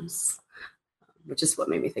terms, which is what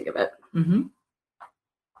made me think of it. Mm-hmm.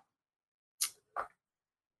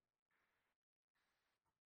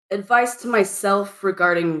 Advice to myself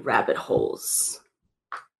regarding rabbit holes.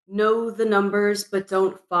 Know the numbers, but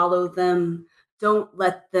don't follow them. Don't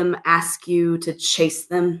let them ask you to chase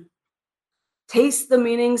them. Taste the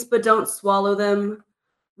meanings, but don't swallow them.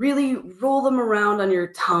 Really roll them around on your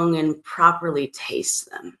tongue and properly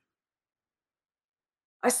taste them.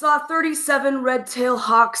 I saw 37 red-tailed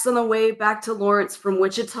hawks on the way back to Lawrence from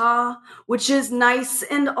Wichita, which is nice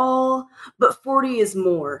and all, but 40 is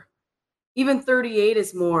more. Even 38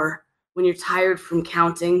 is more when you're tired from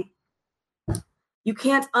counting. You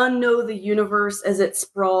can't unknow the universe as it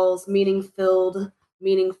sprawls, meaning-filled,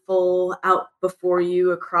 meaningful, out before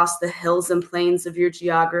you across the hills and plains of your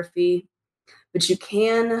geography. But you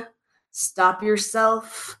can stop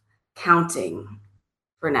yourself counting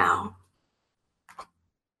for now.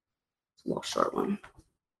 It's a little short one.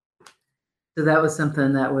 So that was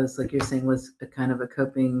something that was, like you're saying, was a kind of a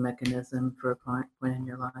coping mechanism for a point in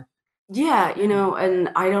your life. Yeah, and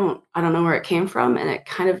I don't know where it came from, and it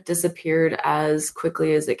kind of disappeared as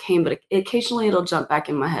quickly as it came, but occasionally it'll jump back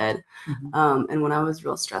in my head. Mm-hmm. And when I was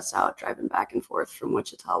real stressed out driving back and forth from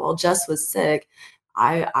Wichita while Jess was sick,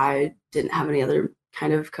 I didn't have any other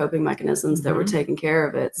kind of coping mechanisms that were taking care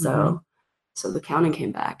of it. So So the counting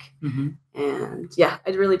came back. And yeah,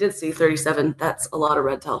 I really did see 37. That's a lot of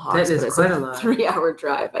red-tailed hawks. That is but quite a lot. 3-hour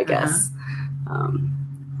drive, I guess.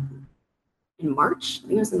 In March? I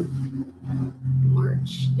think it was in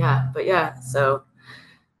March. Yeah, but yeah, so,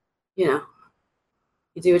 you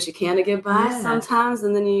do what you can to get by sometimes,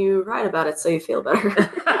 and then you write about it so you feel better.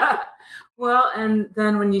 Well, and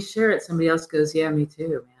then when you share it, somebody else goes, "Yeah, me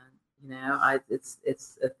too, man." It's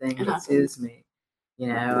a thing that soothes me.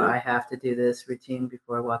 I have to do this routine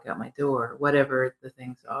before I walk out my door, whatever the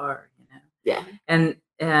things are. Yeah. And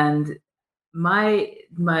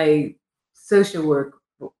my social work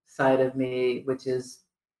side of me, which is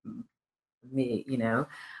me,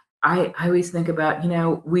 I always think about,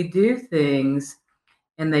 we do things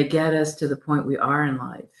and they get us to the point we are in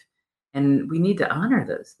life. And we need to honor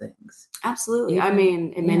those things. Absolutely. I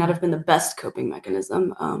mean, it may not have been the best coping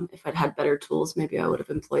mechanism. If I'd had better tools, maybe I would have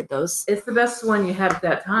employed those. It's the best one you had at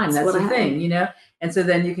that time. That's the thing, And so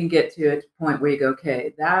then you can get to a point where you go,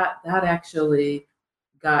 okay, that actually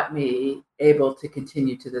got me able to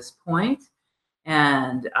continue to this point.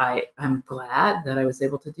 And I'm glad that I was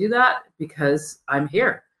able to do that because I'm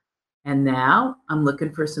here. And now I'm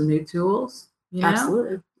looking for some new tools,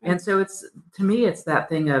 Absolutely. And so to me, it's that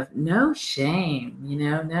thing of no shame,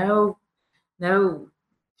 no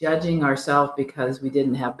judging ourselves because we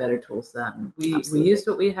didn't have better tools then. We used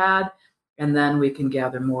what we had, and then we can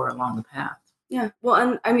gather more along the path. Yeah. Well,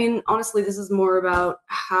 and I mean, honestly, this is more about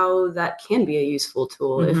how that can be a useful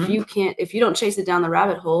tool. If you don't chase it down the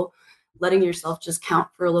rabbit hole, letting yourself just count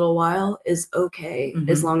for a little while is okay,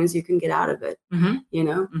 as long as you can get out of it.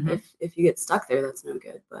 If you get stuck there, that's no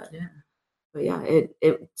good. But yeah,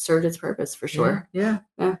 it served its purpose for sure. Yeah.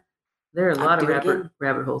 There are a lot of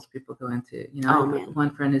rabbit holes people go into. Oh, man.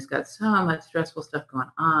 One friend who's got so much stressful stuff going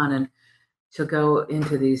on, and she'll go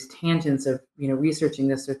into these tangents of researching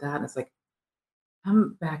this or that, and it's like,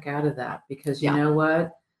 come back out of that, because you know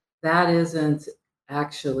what, that isn't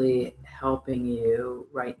actually helping you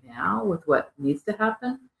right now with what needs to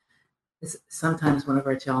happen. Sometimes one of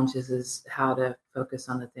our challenges is how to focus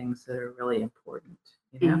on the things that are really important.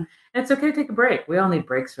 And it's okay to take a break. We all need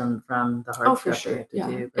breaks from the hard stuff we have to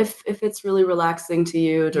do. But if it's really relaxing to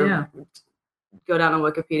you to go down a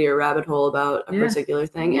Wikipedia rabbit hole about a particular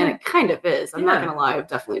thing, and it kind of is. I'm not gonna lie, I've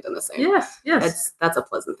definitely done the same. Yes. That's a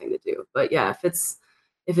pleasant thing to do. But yeah,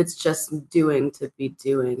 if it's just doing to be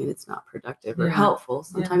doing and it's not productive or helpful,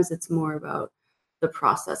 sometimes it's more about the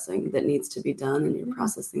processing that needs to be done, and you're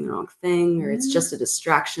processing the wrong thing, or it's just a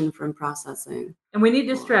distraction from processing. And we need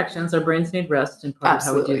distractions. Our brains need rest, and part of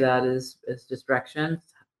how we do that is distractions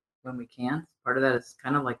when we can. Part of that is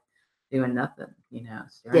kind of like doing nothing,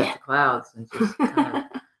 staring at the clouds and just kind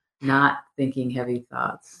of not thinking heavy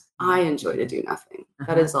thoughts. I enjoy to do nothing.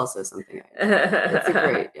 That is also something it's a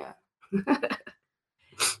great,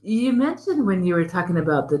 You mentioned when you were talking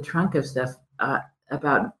about the trunk of stuff,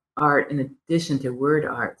 about art in addition to word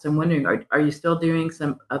art. So I'm wondering, are you still doing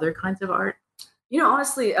some other kinds of art?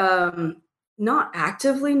 Honestly, not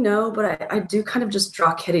actively, no, but I do kind of just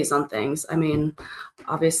draw kitties on things. I mean,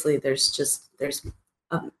 obviously there's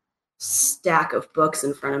a stack of books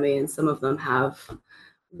in front of me, and some of them have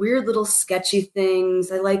weird little sketchy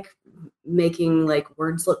things. I like making like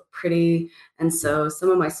words look pretty. And so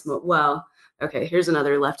some of my okay, here's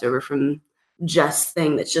another leftover from Jess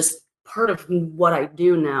thing that's just part of what I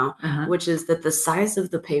do now, which is that the size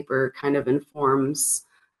of the paper kind of informs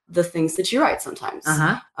the things that you write sometimes.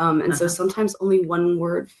 So sometimes only one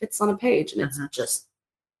word fits on a page, and it's just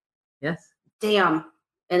damn.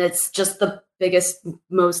 And it's just the biggest,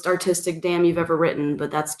 most artistic damn you've ever written,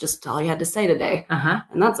 but that's just all you had to say today.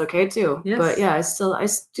 And that's okay too. Yes. But yeah, I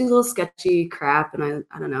do little sketchy crap, and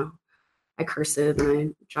I don't know. I cursive and I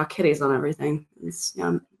draw kitties on everything. It's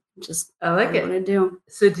I like it. What I do.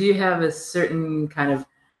 So do you have a certain kind of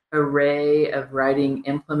array of writing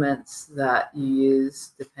implements that you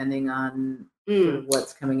use depending on sort of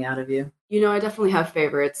what's coming out of you? I definitely have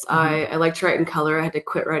favorites. I like to write in color. I had to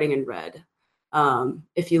quit writing in red.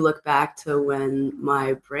 If you look back to when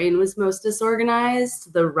my brain was most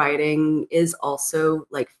disorganized, the writing is also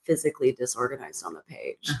like physically disorganized on the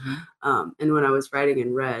page. And when I was writing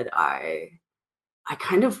in red, I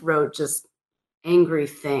kind of wrote just angry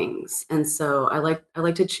things. And so I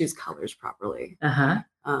like to choose colors properly.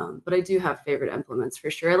 But I do have favorite implements for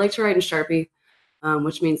sure. I like to write in Sharpie,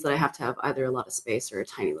 which means that I have to have either a lot of space or a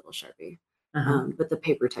tiny little Sharpie. But the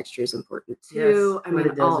paper texture is important too. Yes, I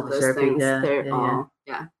mean, all of those things. They're all.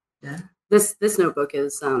 This notebook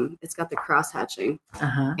is it's got the cross hatching,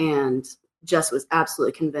 and Jess was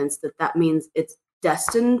absolutely convinced that means it's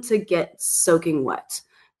destined to get soaking wet,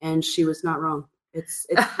 and she was not wrong. It's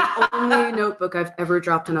the only notebook I've ever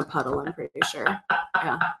dropped in a puddle, I'm pretty sure.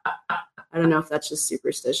 Yeah. I don't know if that's just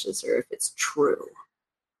superstitious or if it's true.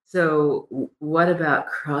 So what about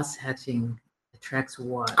cross-hatching attracts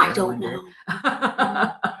what? I don't know.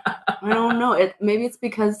 I don't know. Maybe it's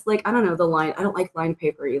because, like, I don't know, the line. I don't like lined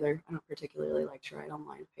paper either. I don't particularly like to write on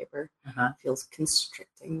lined paper. It feels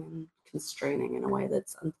constricting and constraining in a way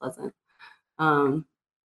that's unpleasant.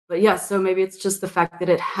 But yeah, so maybe it's just the fact that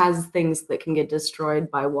it has things that can get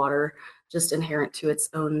destroyed by water, just inherent to its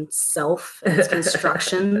own self and its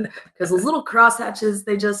construction. Because those little crosshatches,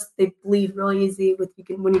 they bleed really easy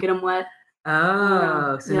when you get them wet.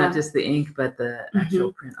 Oh, so not just the ink, but the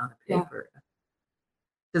actual print on the paper. Yeah.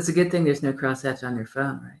 It's a good thing there's no crosshatch on your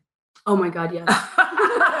phone, right? Oh my God, yes.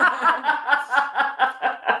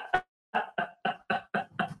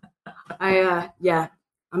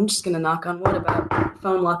 I'm just going to knock on wood about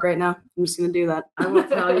phone lock right now. I'm just going to do that. I will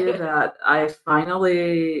tell you that I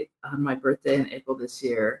finally, on my birthday in April this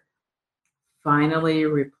year,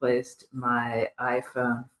 replaced my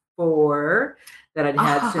iPhone 4 that I'd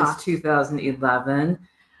had since 2011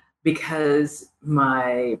 because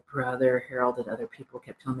my brother, Harold, and other people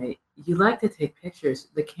kept telling me, you like to take pictures.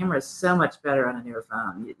 The camera is so much better on a newer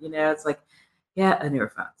phone. You know, it's like, yeah, a newer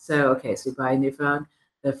phone. So we buy a new phone.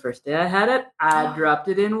 The first day I had it, I dropped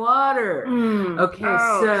it in water.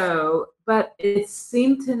 But it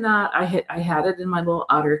seemed to not. I had it in my little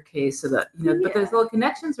outer case so that but those little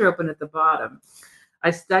connections are open at the bottom.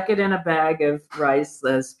 I stuck it in a bag of rice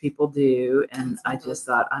as people do, and I just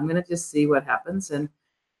thought I'm gonna just see what happens. And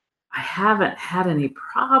I haven't had any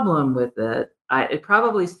problem with it. It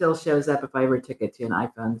probably still shows up if I ever took it to an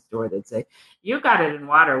iPhone store. They'd say, "You got it in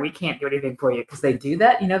water. We can't do anything for you," because they do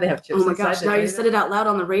that. They have chips. Oh my gosh! Now you said it out loud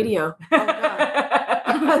on the radio. Oh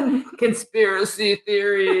God. Conspiracy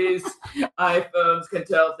theories. iPhones can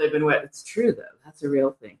tell if they've been wet. It's true though. That's a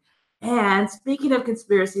real thing. And speaking of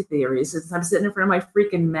conspiracy theories, since I'm sitting in front of my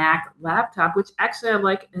freaking Mac laptop, which actually I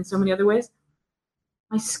like in so many other ways,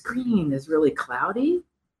 my screen is really cloudy.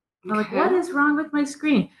 I'm like, what is wrong with my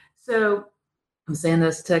screen? So I'm saying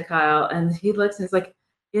this to Kyle, and he looks and he's like,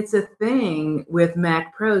 it's a thing with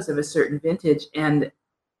Mac Pros of a certain vintage, and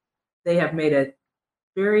they have made a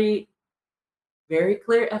very, very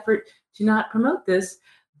clear effort to not promote this,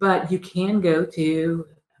 but you can go to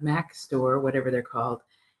a Mac store, whatever they're called,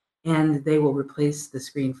 and they will replace the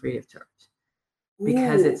screen free of charge.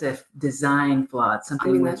 Because it's a design flaw. It's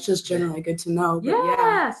something that's just generally good to know. But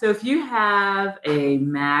yeah. So if you have a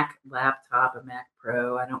Mac laptop, a Mac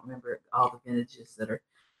Pro, I don't remember all the vintages that are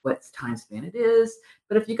what time span it is,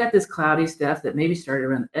 but if you got this cloudy stuff that maybe started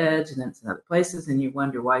around the edge and then it's in other places and you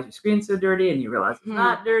wonder why is your screen so dirty and you realize it's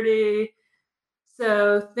not dirty.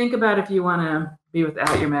 So think about if you want to be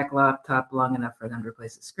without your Mac laptop long enough for them to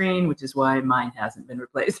replace the screen, which is why mine hasn't been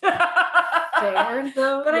replaced. Fair,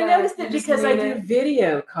 though. But I noticed it because I do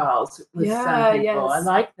video calls with some people. Yes. I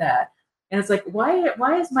like that. And it's like,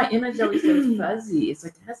 why is my image always so fuzzy? It's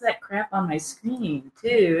like, it has that crap on my screen,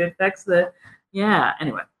 too. It affects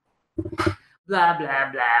anyway. Blah,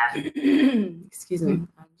 blah, blah. Excuse me.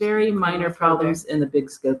 Very minor problems in the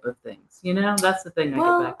big scope of things. That's the thing I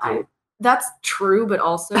get back to. That's true, but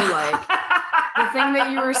also, like, the thing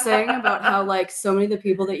that you were saying about how, like, so many of the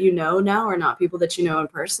people that you know now are not people that you know in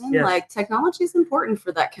person. Yes. Like, technology is important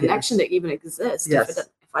for that connection to even exist. Yes. If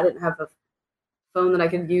I didn't have a phone that I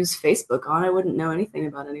could use Facebook on, I wouldn't know anything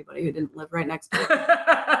about anybody who didn't live right next door.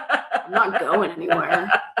 I'm not going anywhere.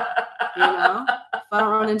 If I don't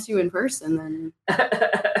run into you in person, then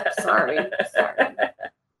sorry.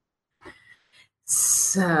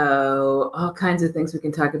 So all kinds of things we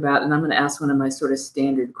can talk about, and I'm going to ask one of my sort of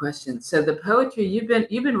standard questions. So the poetry, you've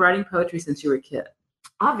been writing poetry since you were a kid.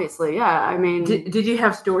 Obviously, yeah. I mean, did you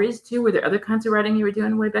have stories too? Were there other kinds of writing you were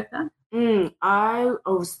doing way back then? I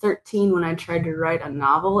was 13 when I tried to write a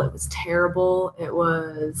novel. It was terrible. It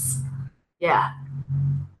was,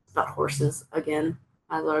 it's about horses again.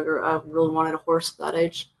 I really wanted a horse at that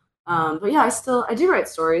age. But yeah, I do write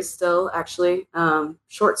stories still, actually,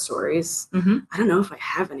 short stories. Mm-hmm. I don't know if I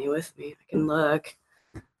have any with me. I can look.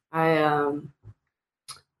 My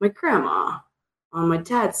grandma on my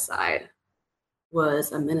dad's side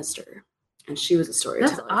was a minister, and she was a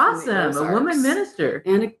storyteller. That's awesome. A woman minister.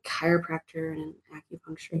 And a chiropractor and an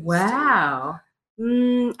acupuncturist. Wow.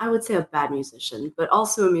 I would say a bad musician, but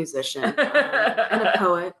also a musician and a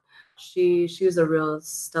poet. She was a real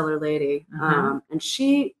stellar lady. And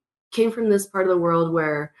she came from this part of the world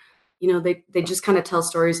where, they just kind of tell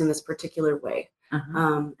stories in this particular way.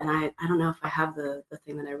 And I don't know if I have the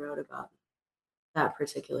thing that I wrote about that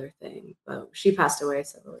particular thing, but she passed away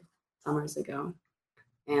several summers ago.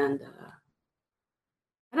 And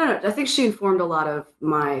I don't know. I think she informed a lot of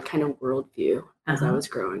my kind of worldview as I was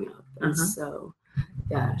growing up. And so,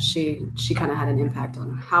 yeah, she kind of had an impact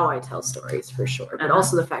on how I tell stories for sure, but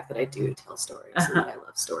also the fact that I do tell stories and that I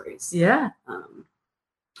love stories. Yeah. I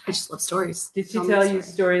just love stories. Did she tell you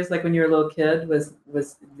stories like when you were a little kid? Was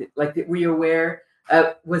like, were you aware?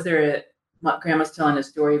 Was there grandma's telling a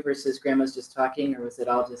story versus grandma's just talking, or was it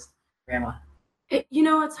all just grandma?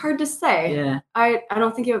 It's hard to say. Yeah. I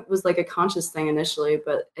don't think it was like a conscious thing initially,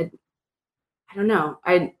 but I don't know.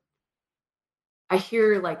 I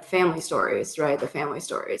hear like family stories, right? The family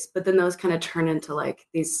stories, but then those kind of turn into like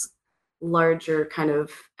these larger kind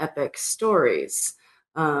of epic stories.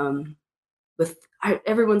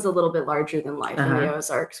 Everyone's a little bit larger than life in the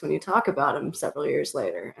Ozarks when you talk about them several years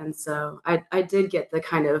later. And so I did get the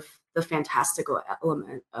kind of the fantastical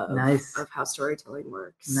element of how storytelling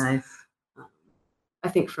works. Nice. I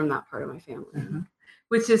think from that part of my family.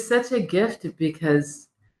 Which is such a gift, because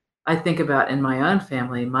I think about in my own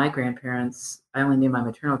family, my grandparents, I only knew my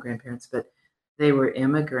maternal grandparents, but they were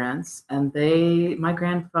immigrants, and my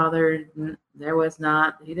grandfather,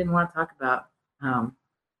 he didn't want to talk about,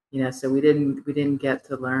 so we didn't get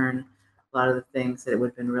to learn a lot of the things that it would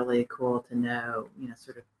have been really cool to know,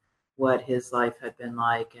 sort of what his life had been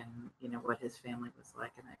like, and, what his family was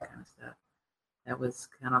like, and that kind of stuff. That was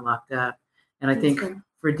kind of locked up. And I think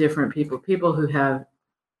for different people who have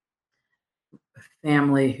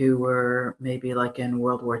family who were maybe like in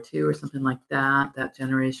World War II or something like that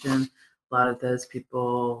generation, a lot of those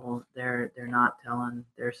people, they're not telling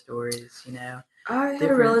their stories, I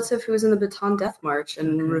had a relative who was in the Bataan Death March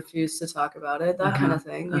and refused to talk about it, that kind of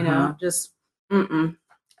thing, just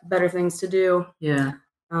better things to do. Yeah.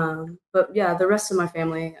 But yeah, the rest of my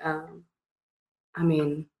family, I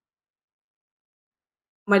mean,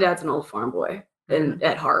 my dad's an old farm boy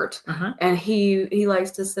at heart, and he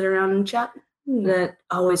likes to sit around and chat. That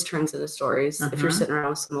always turns into stories if you're sitting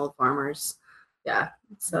around with some old farmers. Yeah,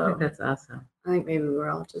 so I think that's awesome. I think maybe we're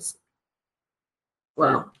all just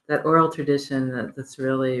that oral tradition that's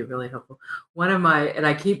really, really helpful. And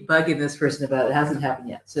I keep bugging this person about it hasn't happened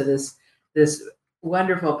yet. So this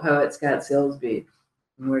wonderful poet Scott Silsby,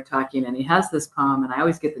 and we're talking, and he has this poem, and I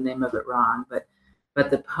always get the name of it wrong, but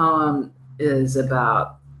the poem is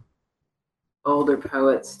about older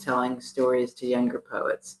poets telling stories to younger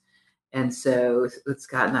poets. And so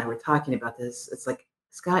Scott and I were talking about this. It's like,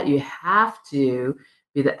 Scott, you have to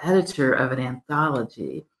be the editor of an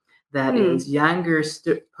anthology that is younger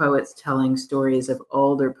poets telling stories of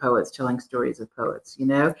older poets telling stories of poets,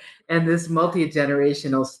 and this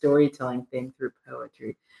multi-generational storytelling thing through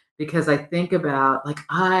poetry. Because I think about, like,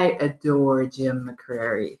 I adore Jim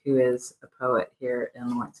McCrary, who is a poet here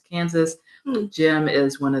in Lawrence, Kansas. Jim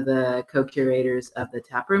is one of the co-curators of the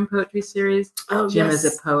Taproom Poetry Series. Jim is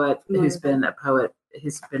a poet who's been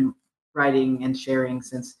writing and sharing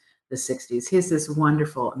since the 60s. He's this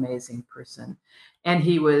wonderful, amazing person. And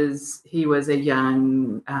he was a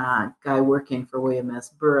young guy working for William S.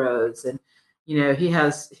 Burroughs. And, so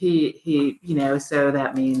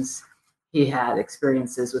that means he had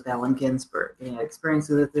experiences with Allen Ginsberg. He had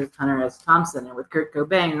experiences with Hunter S. Thompson and with Kurt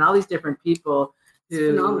Cobain and all these different people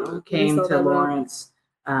who came to Lawrence,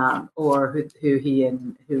 or who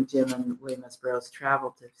Jim and William S. Burroughs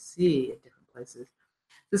traveled to see at different places.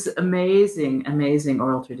 This amazing, amazing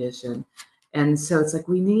oral tradition. And so it's like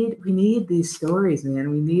we need these stories, man.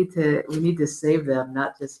 We need to save them,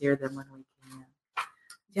 not just hear them when we can.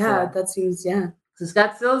 Yeah, that seems So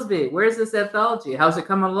Scott Silsby, where's this anthology? How's it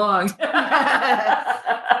coming along?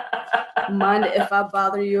 Mind if I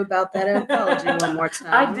bother you about that anthology one more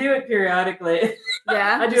time? I do it periodically.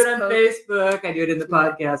 Yeah, I do it on Facebook. I do it in the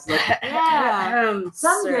podcast. Like,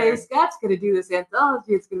 someday Scott's going to do this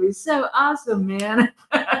anthology. It's going to be so awesome, man.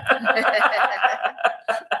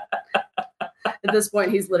 At this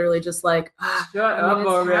point, he's literally just like, shut up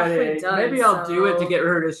already. Done, maybe I'll do it to get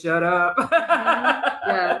her to shut up.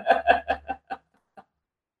 Yeah.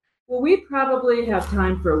 Well, we probably have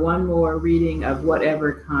time for one more reading of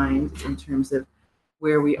whatever kind in terms of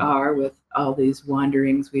where we are with all these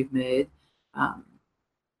wanderings we've made.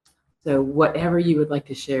 So whatever you would like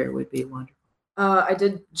to share would be wonderful. I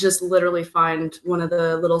did just literally find one of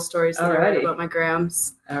the little stories that I read about my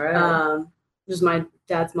grams. All right. Just my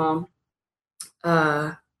dad's mom.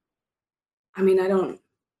 I don't.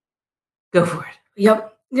 Go for it.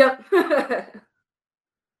 Yep.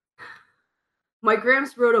 My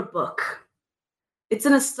grams wrote a book. It's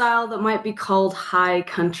in a style that might be called high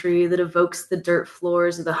country, that evokes the dirt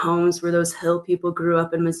floors of the homes where those hill people grew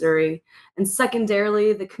up in Missouri, and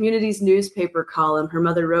secondarily, the community's newspaper column her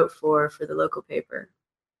mother wrote for the local paper.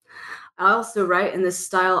 I also write in this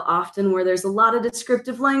style often where there's a lot of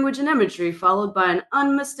descriptive language and imagery followed by an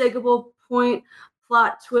unmistakable point,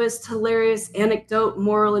 plot twist, hilarious anecdote,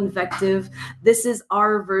 moral invective. This is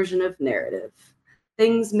our version of narrative.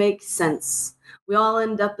 Things make sense. We all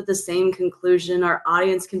end up at the same conclusion. Our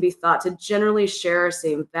audience can be thought to generally share our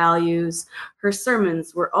same values. Her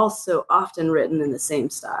sermons were also often written in the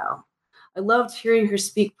same style. I loved hearing her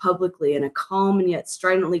speak publicly in a calm and yet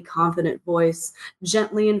stridently confident voice,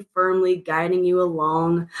 gently and firmly guiding you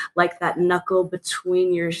along, like that knuckle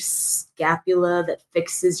between your scapula that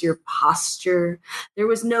fixes your posture. There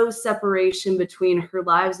was no separation between her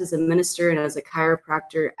lives as a minister and as a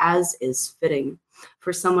chiropractor, as is fitting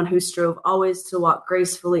for someone who strove always to walk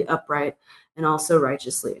gracefully upright and also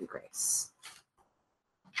righteously in grace.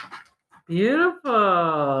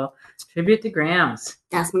 Beautiful. Tribute to Grams.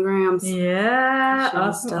 Aspen Grams. Yeah.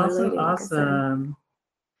 Awesome.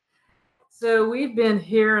 So we've been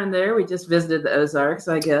here and there. We just visited the Ozarks,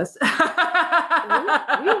 I guess. We've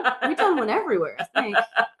done one everywhere, I think.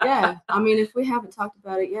 Yeah. I mean, if we haven't talked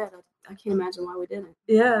about it yet, I can't imagine why we didn't.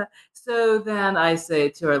 Yeah. So then I say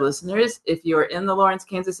to our listeners, if you're in the Lawrence,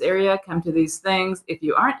 Kansas area, come to these things. If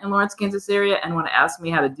you aren't in Lawrence, Kansas area and want to ask me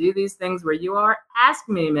how to do these things where you are, ask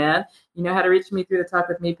me, man. You know how to reach me through the Talk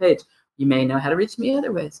With Me page. You may know how to reach me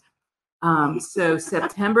other ways. So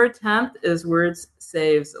September 10th is Words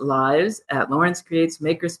Saves Lives at Lawrence Creates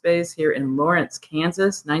Makerspace here in Lawrence,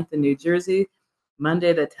 Kansas, 9th in New Jersey.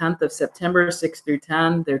 Monday, the 10th of September, 6 through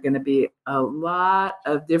 10. There are going to be a lot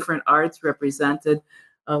of different arts represented,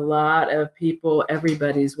 a lot of people.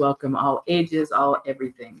 Everybody's welcome, all ages, all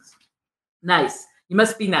everythings. Nice. You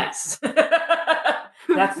must be nice.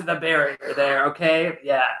 That's the barrier there, okay?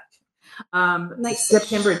 Yeah. Nice.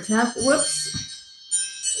 September 10th. Whoops.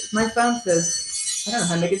 My phone says, I don't know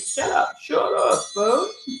how to make it shut up. Shut up, phone.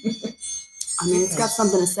 I mean, it's got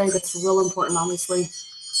something to say that's real important, obviously.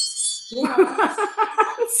 Yeah.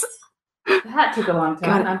 That took a long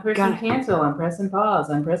time. I'm pressing cancel. I'm pressing pause.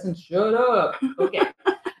 I'm pressing shut up. Okay.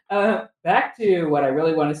 Back to what I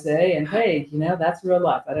really want to say. And hey, that's real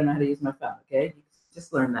life. I don't know how to use my phone. Okay.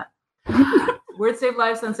 Just learn that. Words Save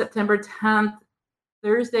Lives on September 10th.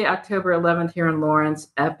 Thursday, October 11th here in Lawrence.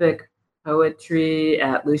 Epic poetry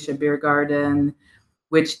at Lucia Beer Garden,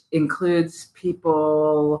 which includes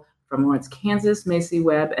people from Lawrence, Kansas, Macy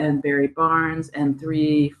Webb and Barry Barnes, and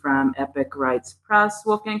 3 from Epic Rights Press,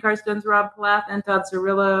 Wolfgang Karstens, Rob Plath, and Todd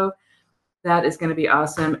Cirillo. That is going to be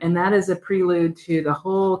awesome. And that is a prelude to the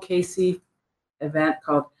whole KC event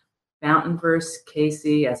called Fountain Verse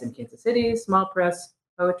KC, as in Kansas City, Small Press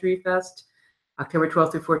Poetry Fest, October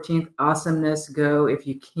 12th through 14th. Awesomeness. Go if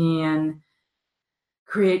you can.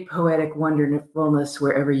 Create poetic wonderfulness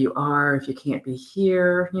wherever you are. If you can't be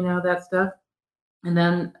here, that stuff. And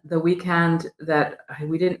then the weekend that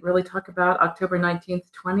we didn't really talk about, October 19th,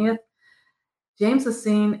 20th, James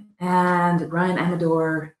Lassine and Ryan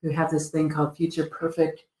Amador, who have this thing called Future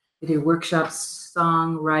Perfect. They do workshops,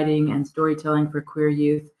 songwriting, and storytelling for queer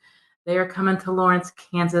youth. They are coming to Lawrence,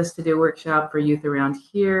 Kansas to do a workshop for youth around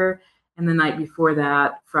here. And the night before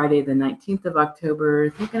that, Friday, the 19th of October,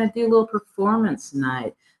 they're going to do a little performance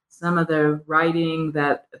night. Some of the writing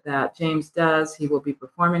that James does, he will be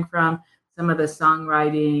performing from. Some of the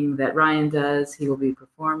songwriting that Ryan does, he will be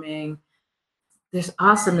performing. There's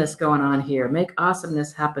awesomeness going on here. Make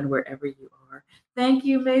awesomeness happen wherever you are. Thank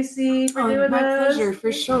you, Macy, for doing this. My pleasure,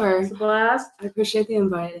 for sure. It's a blast. I appreciate the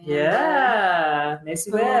invite. Yeah.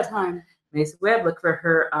 Macy Webb. Time. Macy Webb, look for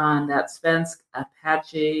her on that Svensk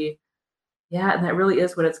Apache. Yeah, and that really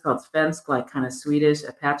is what it's called, Svensk, like kind of Swedish,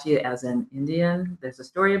 Apache as in Indian. There's a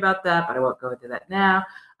story about that, but I won't go into that now.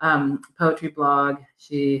 Poetry blog,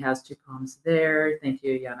 she has 2 poems there. Thank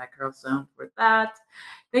you, Jana Carlson, for that.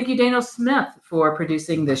 Thank you, Daniel Smith, for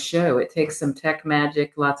producing this show. It takes some tech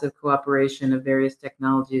magic, lots of cooperation of various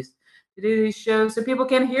technologies to do these shows so people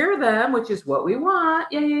can hear them, which is what we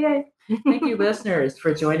want. Yay. Thank you, listeners,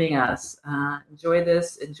 for joining us. Enjoy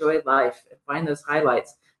this, enjoy life, and find those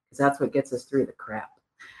highlights, because that's what gets us through the crap.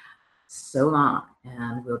 So long,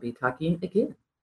 and we'll be talking again.